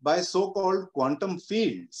permeated by so-called quantum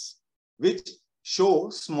fields, which show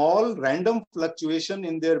small random fluctuation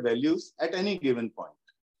in their values at any given point.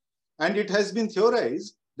 And it has been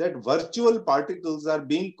theorized that virtual particles are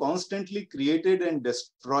being constantly created and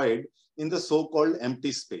destroyed in the so-called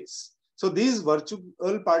empty space. So these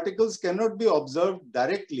virtual particles cannot be observed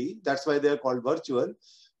directly, that's why they are called virtual,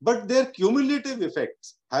 but their cumulative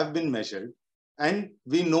effects have been measured, and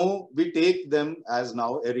we take them as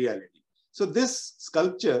now a reality. So this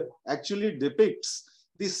sculpture actually depicts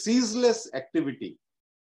the ceaseless activity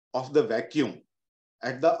of the vacuum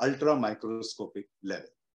at the ultra microscopic level.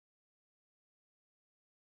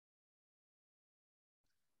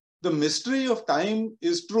 The mystery of time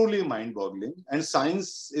is truly mind-boggling, and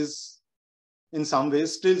science is in some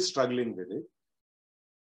ways still struggling with it.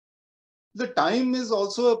 The time is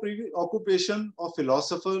also a preoccupation of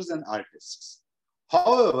philosophers and artists.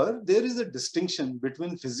 However, there is a distinction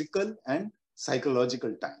between physical and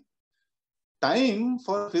psychological time. Time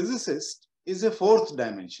for physicists is a fourth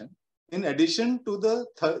dimension in addition to the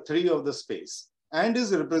three of the space, and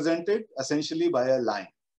is represented essentially by a line.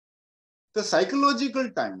 The psychological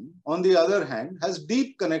time, on the other hand, has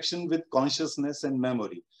deep connection with consciousness and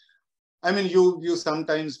memory. I mean, you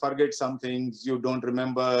sometimes forget some things, you don't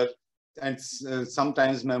remember, and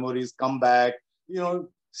sometimes memories come back.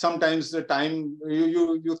 Sometimes the time,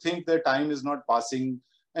 you think the time is not passing,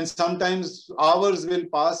 and sometimes hours will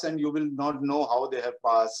pass and you will not know how they have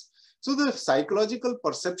passed. So the psychological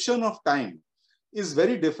perception of time is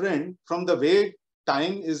very different from the way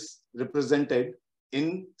time is represented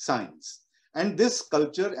in science. And this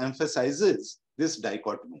sculpture emphasizes this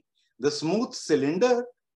dichotomy. The smooth cylinder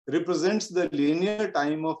represents the linear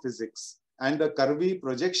time of physics, and the curvy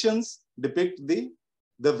projections depict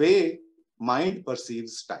the way mind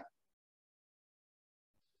perceives time.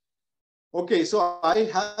 Okay, so I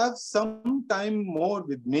have some time more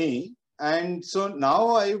with me, and so now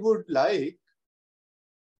I would like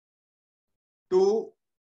to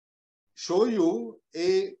show you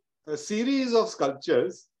a series of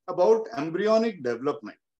sculptures about embryonic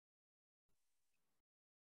development.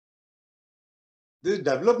 The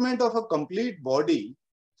development of a complete body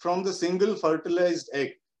from the single fertilized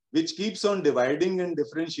egg, which keeps on dividing and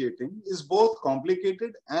differentiating, is both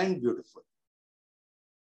complicated and beautiful.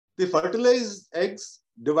 The fertilized eggs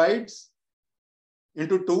divides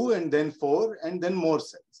into 2 and then 4 and then more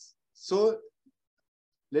cells. So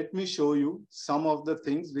let me show you some of the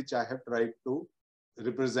things which I have tried to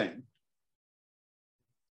represent.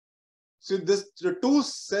 So the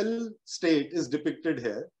 2-cell state is depicted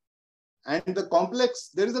here, and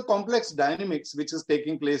there is a complex dynamics which is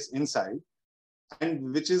taking place inside,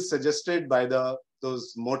 and which is suggested by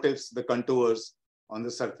those motifs, the contours on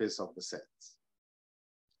the surface of the cells.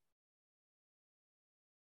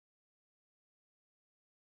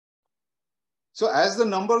 So as the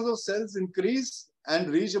numbers of cells increase and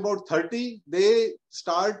reach about 30, they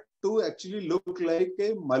start to actually look like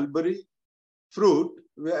a mulberry fruit,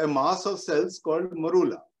 a mass of cells called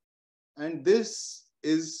morula. And this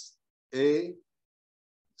is a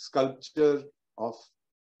sculpture of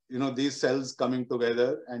these cells coming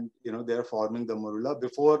together, and they are forming the morula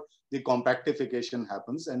before the compactification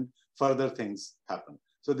happens and further things happen.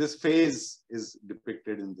 So this phase is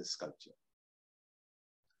depicted in this sculpture.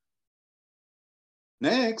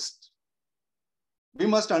 Next, we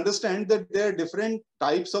must understand that there are different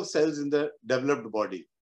types of cells in the developed body.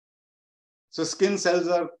 So skin cells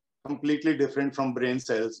are completely different from brain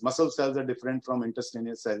cells. Muscle cells are different from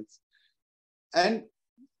intestinal cells. And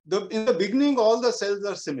in the beginning, all the cells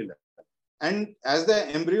are similar. And as the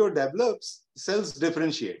embryo develops, cells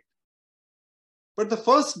differentiate. But the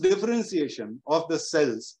first differentiation of the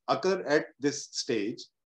cells occur at this stage.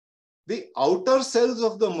 The outer cells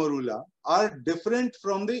of the morula are different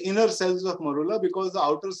from the inner cells of morula because the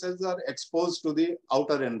outer cells are exposed to the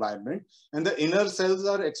outer environment and the inner cells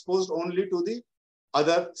are exposed only to the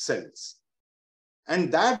other cells.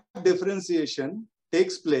 And that differentiation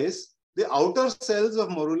takes place. The outer cells of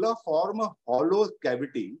morula form a hollow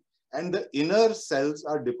cavity and the inner cells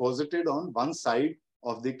are deposited on one side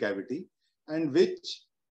of the cavity, and which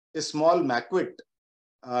a small maquette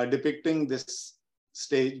depicting this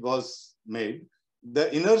stage was made.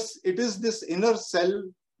 It is this inner cell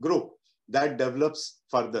group that develops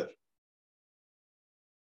further.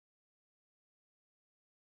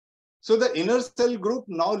 So the inner cell group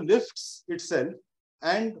now lifts itself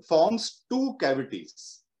and forms two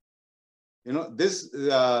cavities.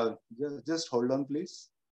 Just hold on, please.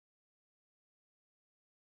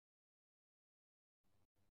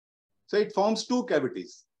 So it forms two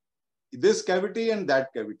cavities, this cavity and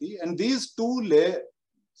that cavity. And these two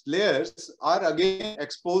layers are again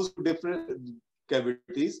exposed to different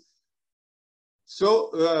cavities.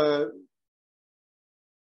 So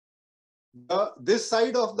this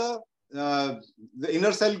side of the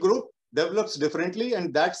inner cell group develops differently,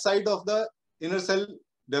 and that side of the inner cell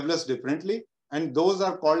develops differently, and those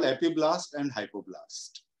are called epiblast and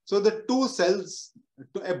hypoblast. So the two cells,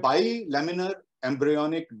 a bilaminar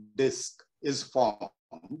embryonic disc is formed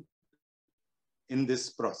in this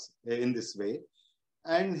process, in this way.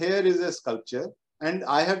 And here is a sculpture, and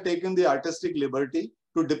I have taken the artistic liberty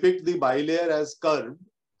to depict the bilayer as curved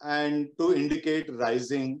and to indicate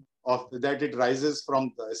rising of that it rises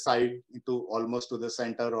from the side to almost to the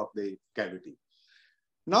center of the cavity.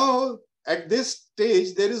 Now, at this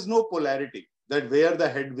stage, there is no polarity that where the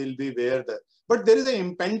head will be, but there is an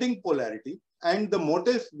impending polarity, and the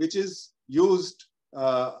motif which is used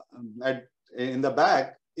in the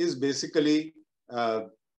back is basically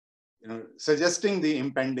suggesting the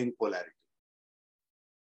impending polarity.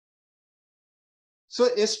 So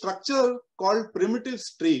a structure called primitive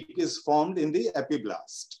streak is formed in the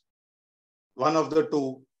epiblast, one of the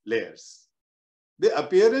two layers. The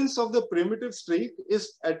appearance of the primitive streak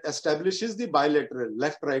establishes the bilateral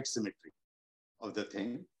left-right symmetry of the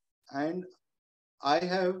thing. And I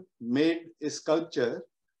have made a sculpture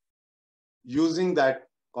using that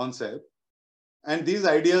concept. And these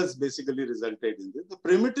ideas basically resulted in this. The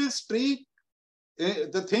primitive streak,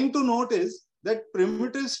 the thing to note is that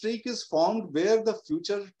primitive streak is formed where the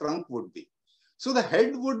future trunk would be. So the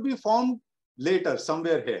head would be formed later,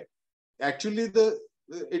 somewhere here. Actually,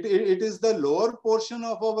 it is the lower portion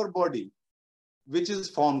of our body which is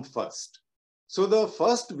formed first. So the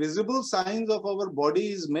first visible signs of our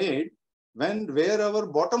body is made where our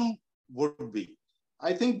bottom would be.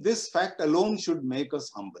 I think this fact alone should make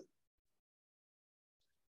us humble.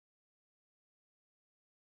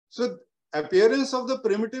 So appearance of the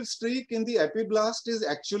primitive streak in the epiblast is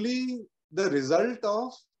actually the result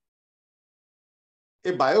of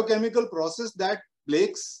a biochemical process that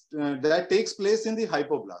takes place in the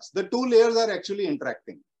hypoblast. The two layers are actually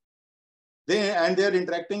interacting. They are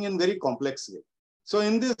interacting in very complex way. So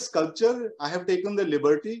in this sculpture, I have taken the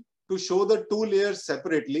liberty to show the two layers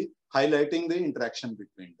separately, highlighting the interaction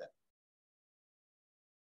between them.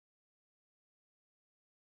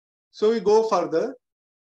 So we go further.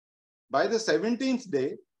 By the 17th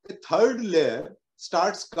day, a third layer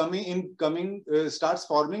starts forming in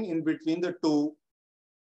between the two,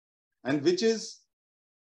 and which is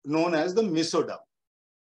known as the mesoderm.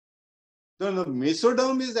 So the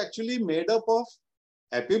mesoderm is actually made up of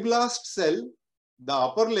epiblast cell, the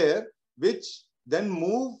upper layer, which then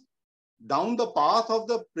move down the path of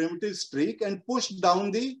the primitive streak and push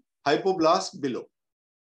down the hypoblast below.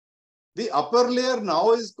 The upper layer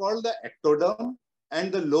now is called the ectoderm, and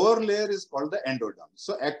the lower layer is called the endoderm.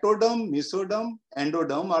 So ectoderm, mesoderm,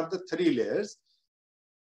 endoderm are the three layers.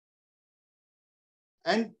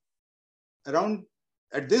 And around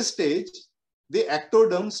At this stage, the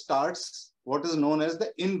ectoderm starts what is known as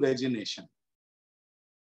the invagination.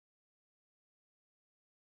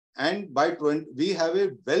 And by 20, we have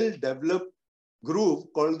a well-developed groove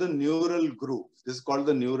called the neural groove. This is called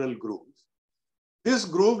the neural groove. This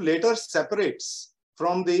groove later separates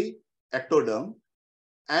from the ectoderm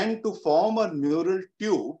and to form a neural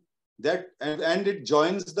tube and it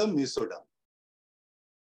joins the mesoderm.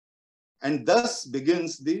 And thus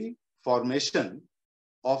begins the formation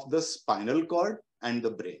of the spinal cord and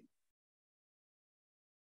the brain.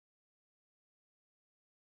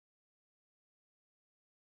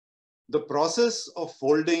 The process of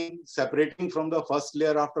folding, separating from the first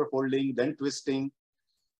layer after folding, then twisting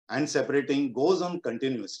and separating goes on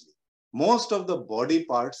continuously. Most of the body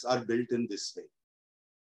parts are built in this way.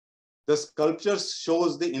 The sculpture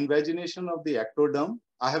shows the invagination of the ectoderm.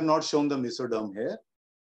 I have not shown the mesoderm here,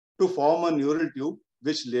 to form a neural tube,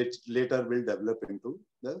 which later will develop into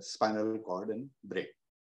the spinal cord and brain.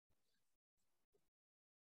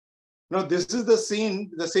 Now, this is the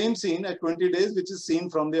scene, the same scene at 20 days, which is seen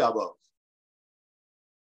from the above.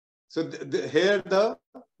 So here the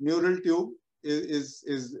neural tube is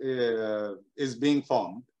being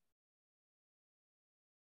formed.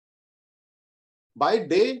 By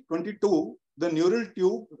day 22, the neural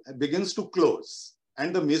tube begins to close,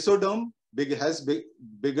 and the mesoderm has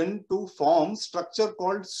begun to form structure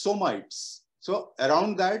called somites. So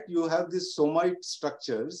around that, you have these somite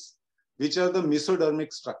structures, which are the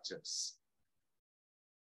mesodermic structures.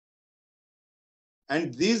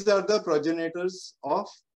 And these are the progenitors of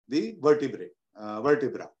the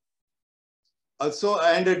vertebra. Also,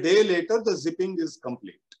 and a day later, the zipping is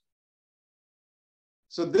complete.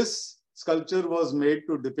 So this sculpture was made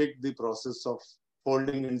to depict the process of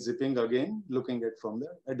folding and zipping, again, looking at from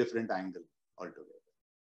a different angle altogether.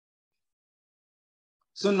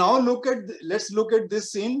 So now let's look at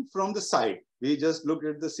this scene from the side. We just looked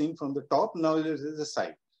at the scene from the top, now it is the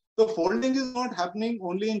side. So folding is not happening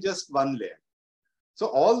only in just one layer. So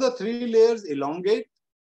all the three layers elongate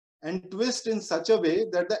and twist in such a way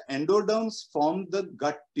that the endoderms form the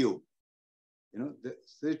gut tube. You know,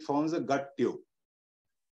 it forms a gut tube.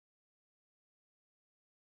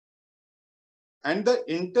 And the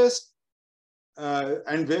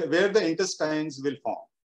where the intestines will form.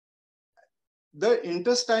 The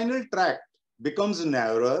intestinal tract becomes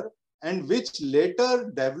narrower, and which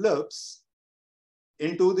later develops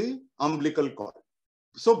into the umbilical cord.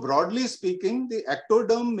 So broadly speaking, the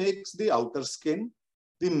ectoderm makes the outer skin.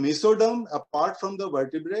 The mesoderm, apart from the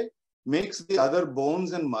vertebrae, makes the other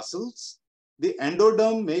bones and muscles. The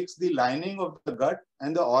endoderm makes the lining of the gut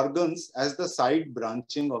and the organs as the side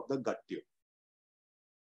branching of the gut tube.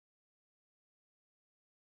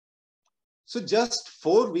 So just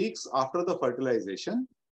 4 weeks after the fertilization,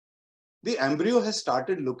 the embryo has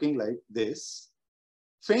started looking like this.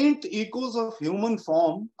 Faint echoes of human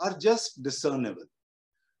form are just discernible.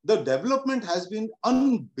 The development has been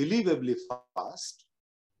unbelievably fast.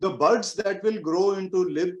 The buds that will grow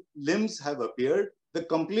into limbs have appeared. The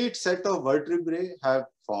complete set of vertebrae have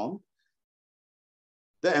formed.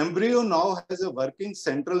 The embryo now has a working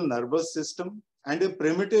central nervous system and a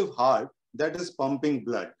primitive heart that is pumping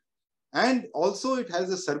blood. And also it has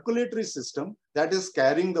a circulatory system that is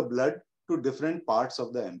carrying the blood to different parts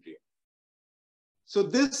of the embryo. So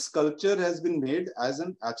this sculpture has been made as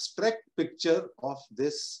an abstract picture of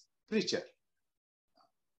this creature.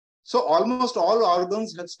 So almost all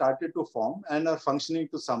organs have started to form and are functioning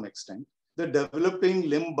to some extent. The developing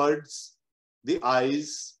limb buds, the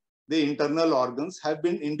eyes, the internal organs have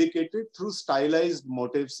been indicated through stylized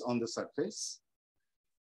motifs on the surface.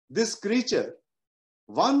 This creature,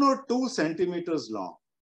 1 or 2 centimeters long,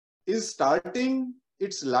 is starting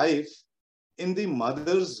its life in the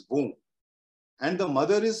mother's womb. And the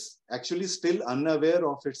mother is actually still unaware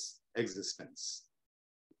of its existence.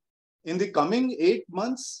 In the coming 8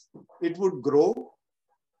 months, it would grow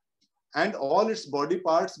and all its body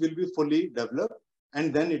parts will be fully developed,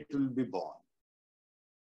 and then it will be born.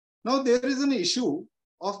 Now, there is an issue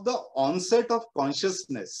of the onset of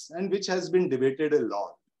consciousness, and which has been debated a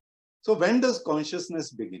lot. So when does consciousness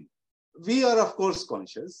begin? We are, of course,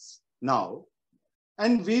 conscious now.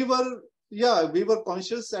 And we were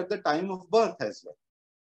conscious at the time of birth as well.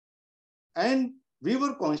 And we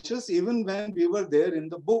were conscious even when we were there in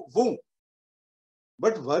the womb.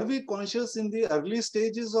 But were we conscious in the early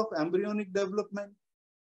stages of embryonic development?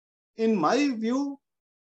 In my view,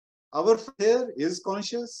 our hair is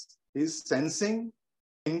conscious, is sensing,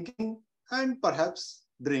 thinking, and perhaps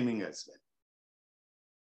dreaming as well.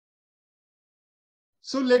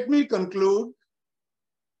 So let me conclude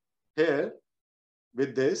here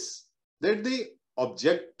with this, that the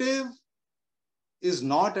objective is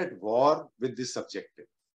not at war with the subjective.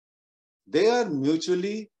 They are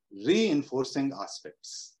mutually reinforcing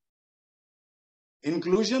aspects.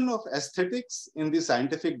 Inclusion of aesthetics in the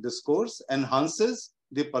scientific discourse enhances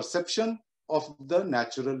the perception of the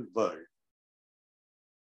natural world.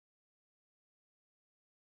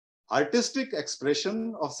 Artistic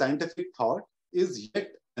expression of scientific thought is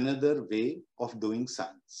yet another way of doing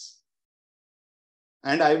science.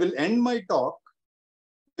 And I will end my talk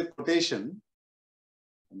with a quotation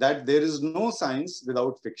that there is no science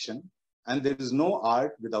without fiction and there is no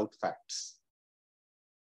art without facts.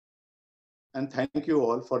 And thank you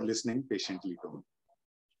all for listening patiently to me.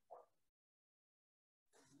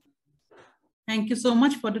 Thank you so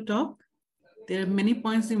much for the talk. There are many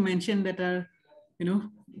points you mentioned that are,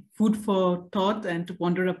 food for thought and to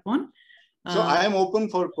ponder upon. So I am open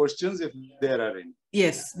for questions if there are any.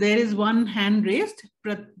 Yes, there is one hand raised.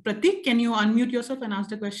 Pratik, can you unmute yourself and ask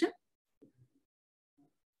the question?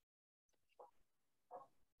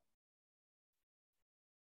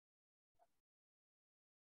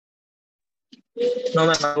 No,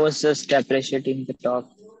 ma'am, I was just appreciating the talk.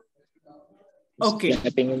 Okay.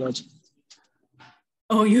 Clapping emoji.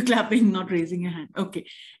 Oh, you're clapping, not raising your hand. Okay.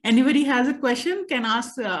 Anybody has a question, can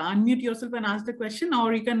ask, unmute yourself and ask the question,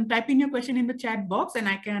 or you can type in your question in the chat box and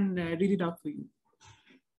I can read it out for you.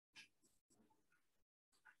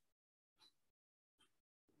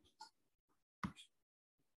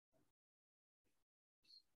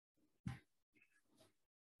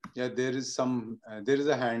 Yeah, there is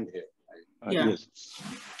a hand here. Yeah. Yes.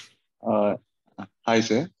 Hi,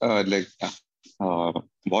 sir.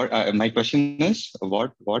 My question is,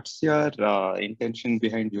 what's your intention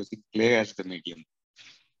behind using clay as the medium?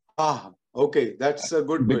 Okay, that's a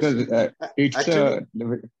good question. Because it's actually,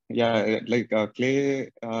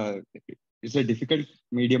 clay is a difficult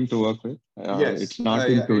medium to work with. Yes, it's not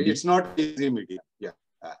it's not easy medium. Yeah.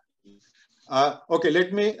 Okay,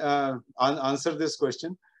 let me answer this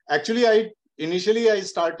question. Actually, initially I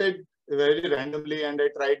started very randomly and I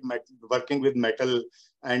tried working with metal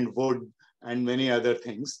and wood and many other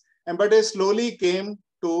things. But I slowly came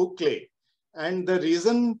to clay. And the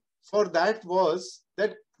reason for that was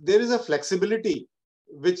that there is a flexibility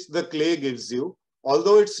which the clay gives you.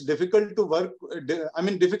 Although it's difficult to work,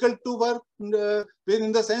 difficult to work with,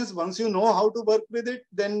 in the sense once you know how to work with it,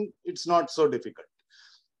 then it's not so difficult.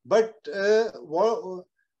 But the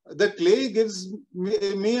clay gives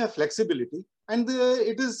me a flexibility, and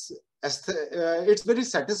it's very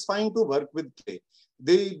satisfying to work with clay.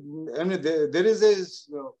 There is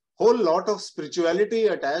a whole lot of spirituality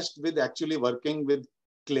attached with actually working with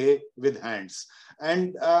clay with hands,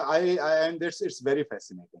 and it's very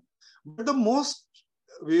fascinating. But the most,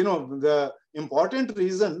 the important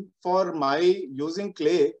reason for my using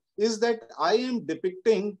clay is that I am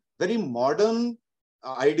depicting very modern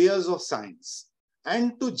ideas of science,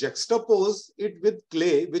 and to juxtapose it with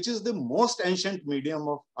clay, which is the most ancient medium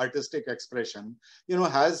of artistic expression,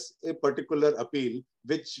 has a particular appeal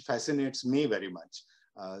which fascinates me very much.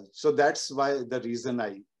 So that's why the reason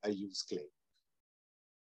I use clay.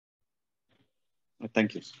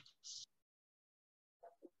 Thank you.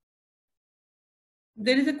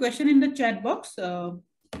 There is a question in the chat box.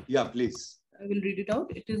 Yeah, please. I will read it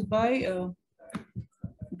out. It is by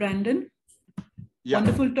Brandon. Yeah.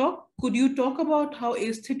 Wonderful talk. Could you talk about how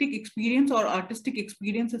aesthetic experience or artistic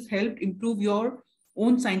experience has helped improve your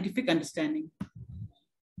own scientific understanding?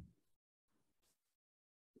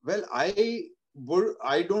 Well, I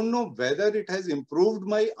don't know whether it has improved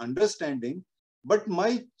my understanding, but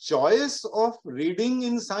my choice of reading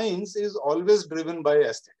in science is always driven by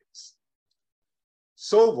aesthetics.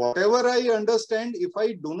 So whatever I understand, if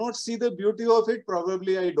I do not see the beauty of it,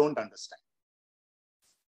 probably I don't understand.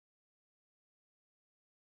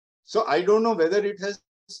 So I don't know whether it has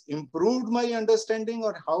improved my understanding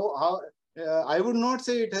or how I would not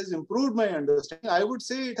say it has improved my understanding. I would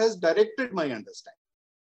say it has directed my understanding.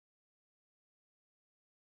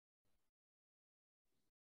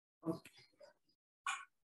 Okay.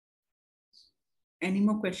 Any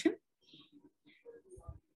more questions?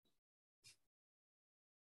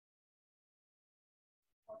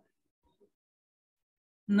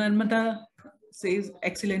 Narmada says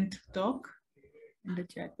excellent talk in the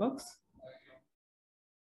chat box.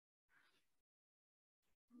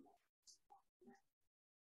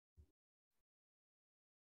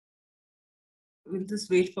 We'll just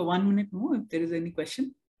wait for 1 minute more if there is any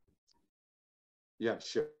question. Yeah,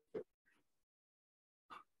 sure.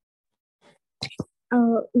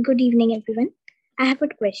 Good evening, everyone. I have a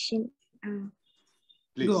question.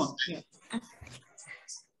 Please. Go on. Yeah.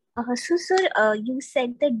 So, sir, you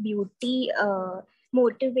said that beauty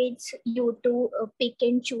motivates you to pick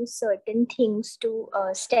and choose certain things to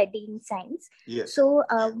study in science. Yes. So,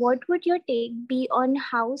 what would your take be on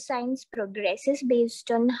how science progresses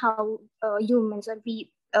based on how humans or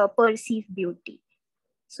we perceive beauty?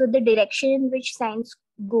 So, the direction in which science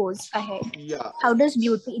goes ahead. Yeah. How does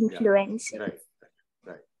beauty Yeah. influence it?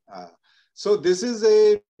 Right. So this is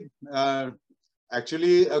a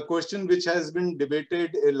actually a question which has been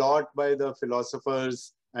debated a lot by the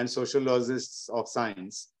philosophers and sociologists of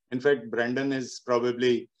science. In fact, Brandon is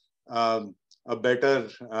probably a better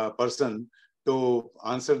person to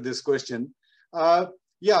answer this question.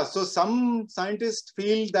 Yeah, so some scientists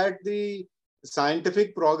feel that the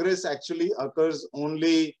scientific progress actually occurs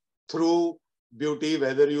only through beauty,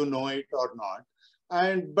 whether you know it or not.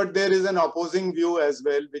 But there is an opposing view as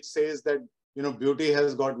well, which says that beauty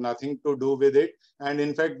has got nothing to do with it. And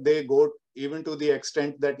in fact, they go even to the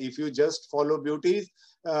extent that if you just follow beauty,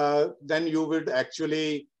 then you would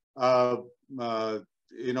actually, get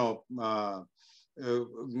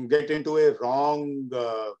into a wrong,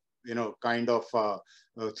 kind of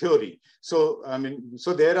theory. So, I mean,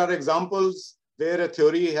 so there are examples where a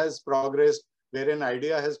theory has progressed, where an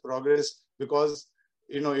idea has progressed because,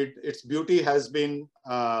 its beauty has been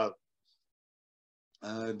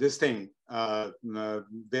this thing, where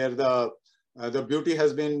the beauty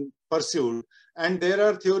has been pursued. And there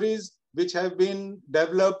are theories which have been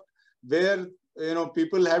developed where,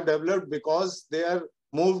 people have developed because they are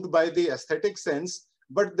moved by the aesthetic sense,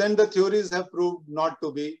 but then the theories have proved not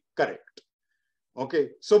to be correct. Okay,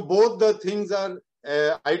 so both the things are,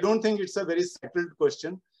 I don't think it's a very settled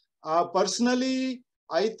question. Personally,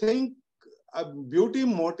 I think beauty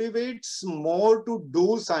motivates more to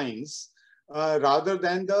do science rather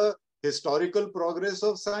than the historical progress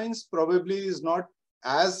of science. Probably is not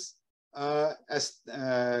as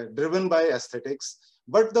driven by aesthetics,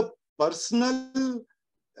 but the personal,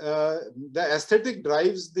 the aesthetic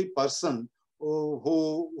drives the person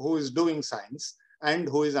who is doing science and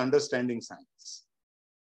who is understanding science.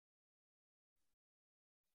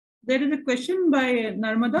 There is a question by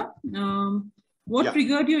Narmada. What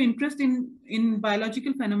triggered your interest in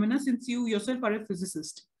biological phenomena, since you yourself are a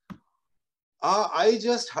physicist? I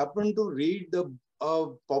just happened to read the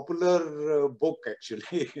popular book,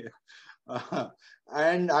 actually.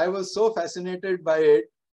 And I was so fascinated by it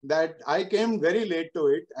that I came very late to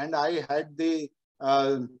it, and I had the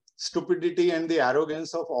stupidity and the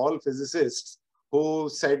arrogance of all physicists who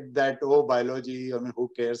said that, oh, biology, I mean, who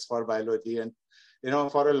cares for biology? And,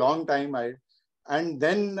 for a long time, and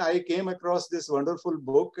then I came across this wonderful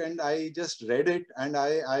book and I just read it, and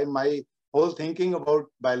my whole thinking about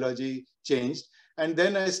biology changed. And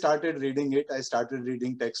then I started reading it. I started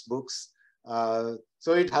reading textbooks.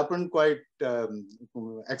 So it happened quite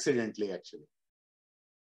accidentally, actually.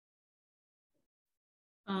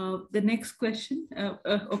 The next question.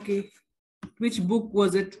 Okay. Which book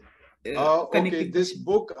was it? Okay, this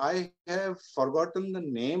book, I have forgotten the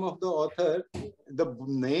name of the author. The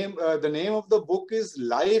name of the book is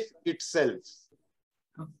Life Itself.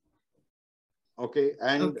 Okay,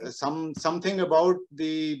 and something about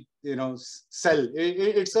the cell.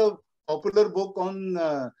 It's a popular book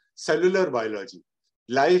on cellular biology.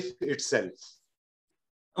 Life Itself.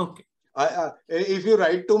 Okay. If you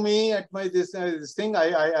write to me at my this thing,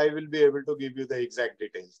 I will be able to give you the exact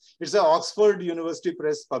details. It's a Oxford University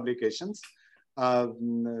Press publications. I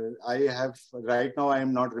have right now, I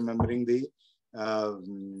am not remembering the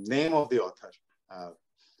name of the author,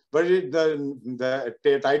 but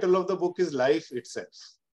the title of the book is Life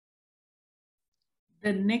Itself.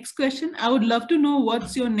 The next question, I would love to know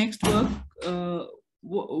what's your next work.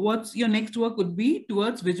 What's your next work would be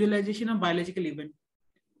towards visualization of biological event.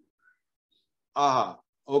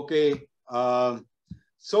 Okay.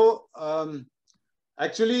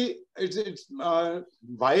 Actually, it's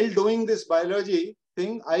while doing this biology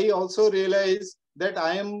thing, I also realized that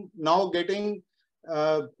I am now getting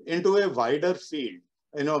into a wider field.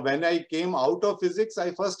 When I came out of physics,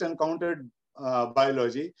 I first encountered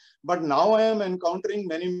biology, but now I am encountering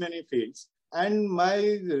many fields. And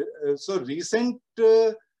my so recent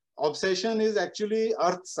obsession is actually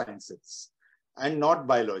earth sciences and not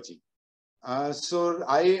biology. So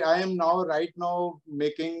I am now right now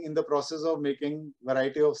in the process of making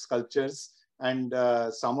variety of sculptures, and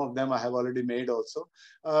some of them I have already made also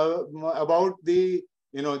about the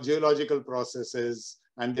geological processes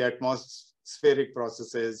and the atmospheric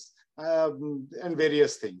processes and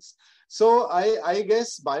various things. So I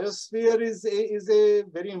guess biosphere is a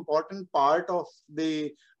very important part of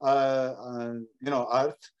the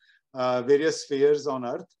Earth, various spheres on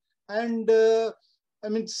Earth, and I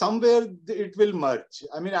mean, somewhere it will merge.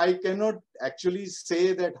 I mean, I cannot actually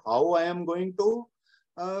say that how I am going to,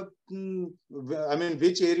 I mean,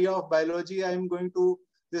 which area of biology I am going to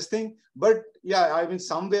this thing. But yeah, I mean,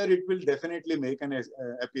 somewhere it will definitely make an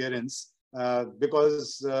appearance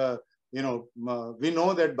because, you know, we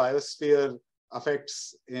know that biosphere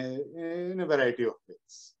affects in a variety of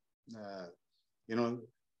ways. You know,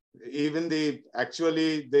 even the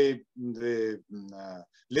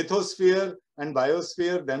lithosphere and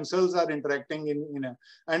biosphere themselves are interacting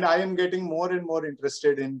and I am getting more and more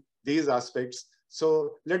interested in these aspects.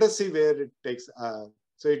 So let us see where it takes.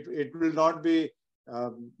 So it will not be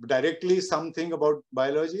directly something about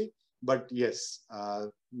biology, but yes,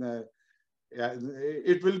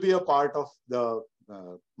 it will be a part of the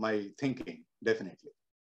my thinking, definitely.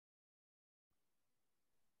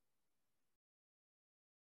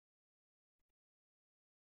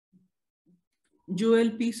 Joel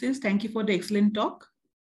P says, thank you for the excellent talk.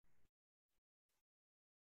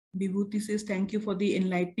 Vibhuti says, thank you for the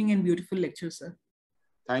enlightening and beautiful lecture, sir.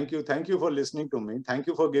 Thank you. Thank you for listening to me. Thank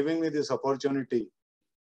you for giving me this opportunity.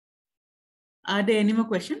 Are there any more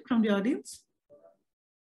questions from the audience?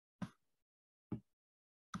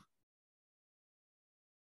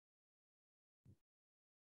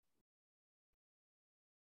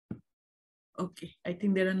 Okay, I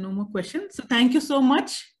think there are no more questions. So thank you so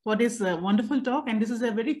much for this wonderful talk. And this is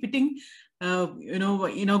a very fitting,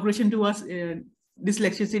 inauguration to us, this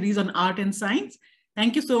lecture series on art and science.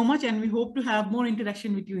 Thank you so much. And we hope to have more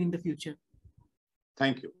interaction with you in the future.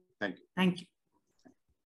 Thank you. Thank you. Thank you.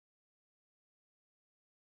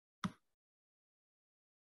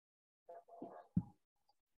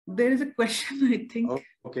 There is a question, I think. Oh,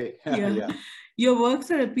 okay. Yeah. Yeah. Your works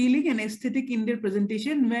are appealing and aesthetic in their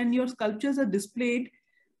presentation. When your sculptures are displayed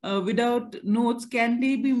without notes, can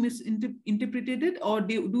they be misinterpreted, or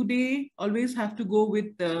do they always have to go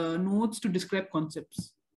with notes to describe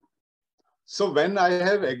concepts? So when I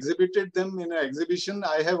have exhibited them in an exhibition,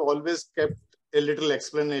 I have always kept a little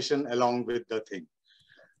explanation along with the thing.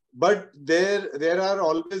 But there are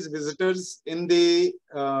always visitors in the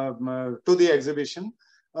to the exhibition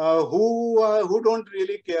who don't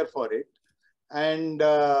really care for it, and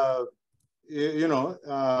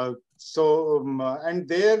and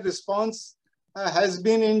their response has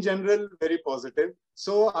been in general very positive.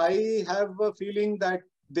 So I have a feeling that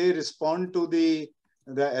they respond to the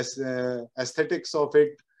aesthetics of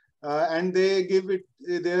it, and they give it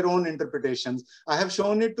their own interpretations. I have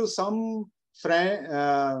shown it to some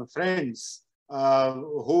friends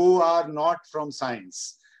who are not from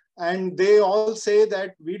science, and they all say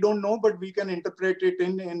that we don't know, but we can interpret it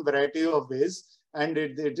in variety of ways, and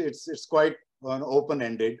it's quite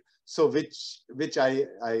open-ended. So which I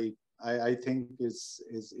think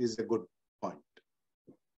is a good point.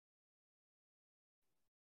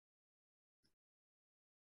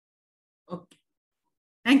 Okay.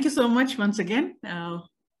 Thank you so much once again.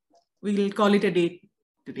 We'll call it a day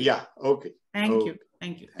today. Yeah. Okay. Thank you.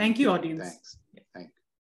 Thank you. Thank you, audience. Thanks.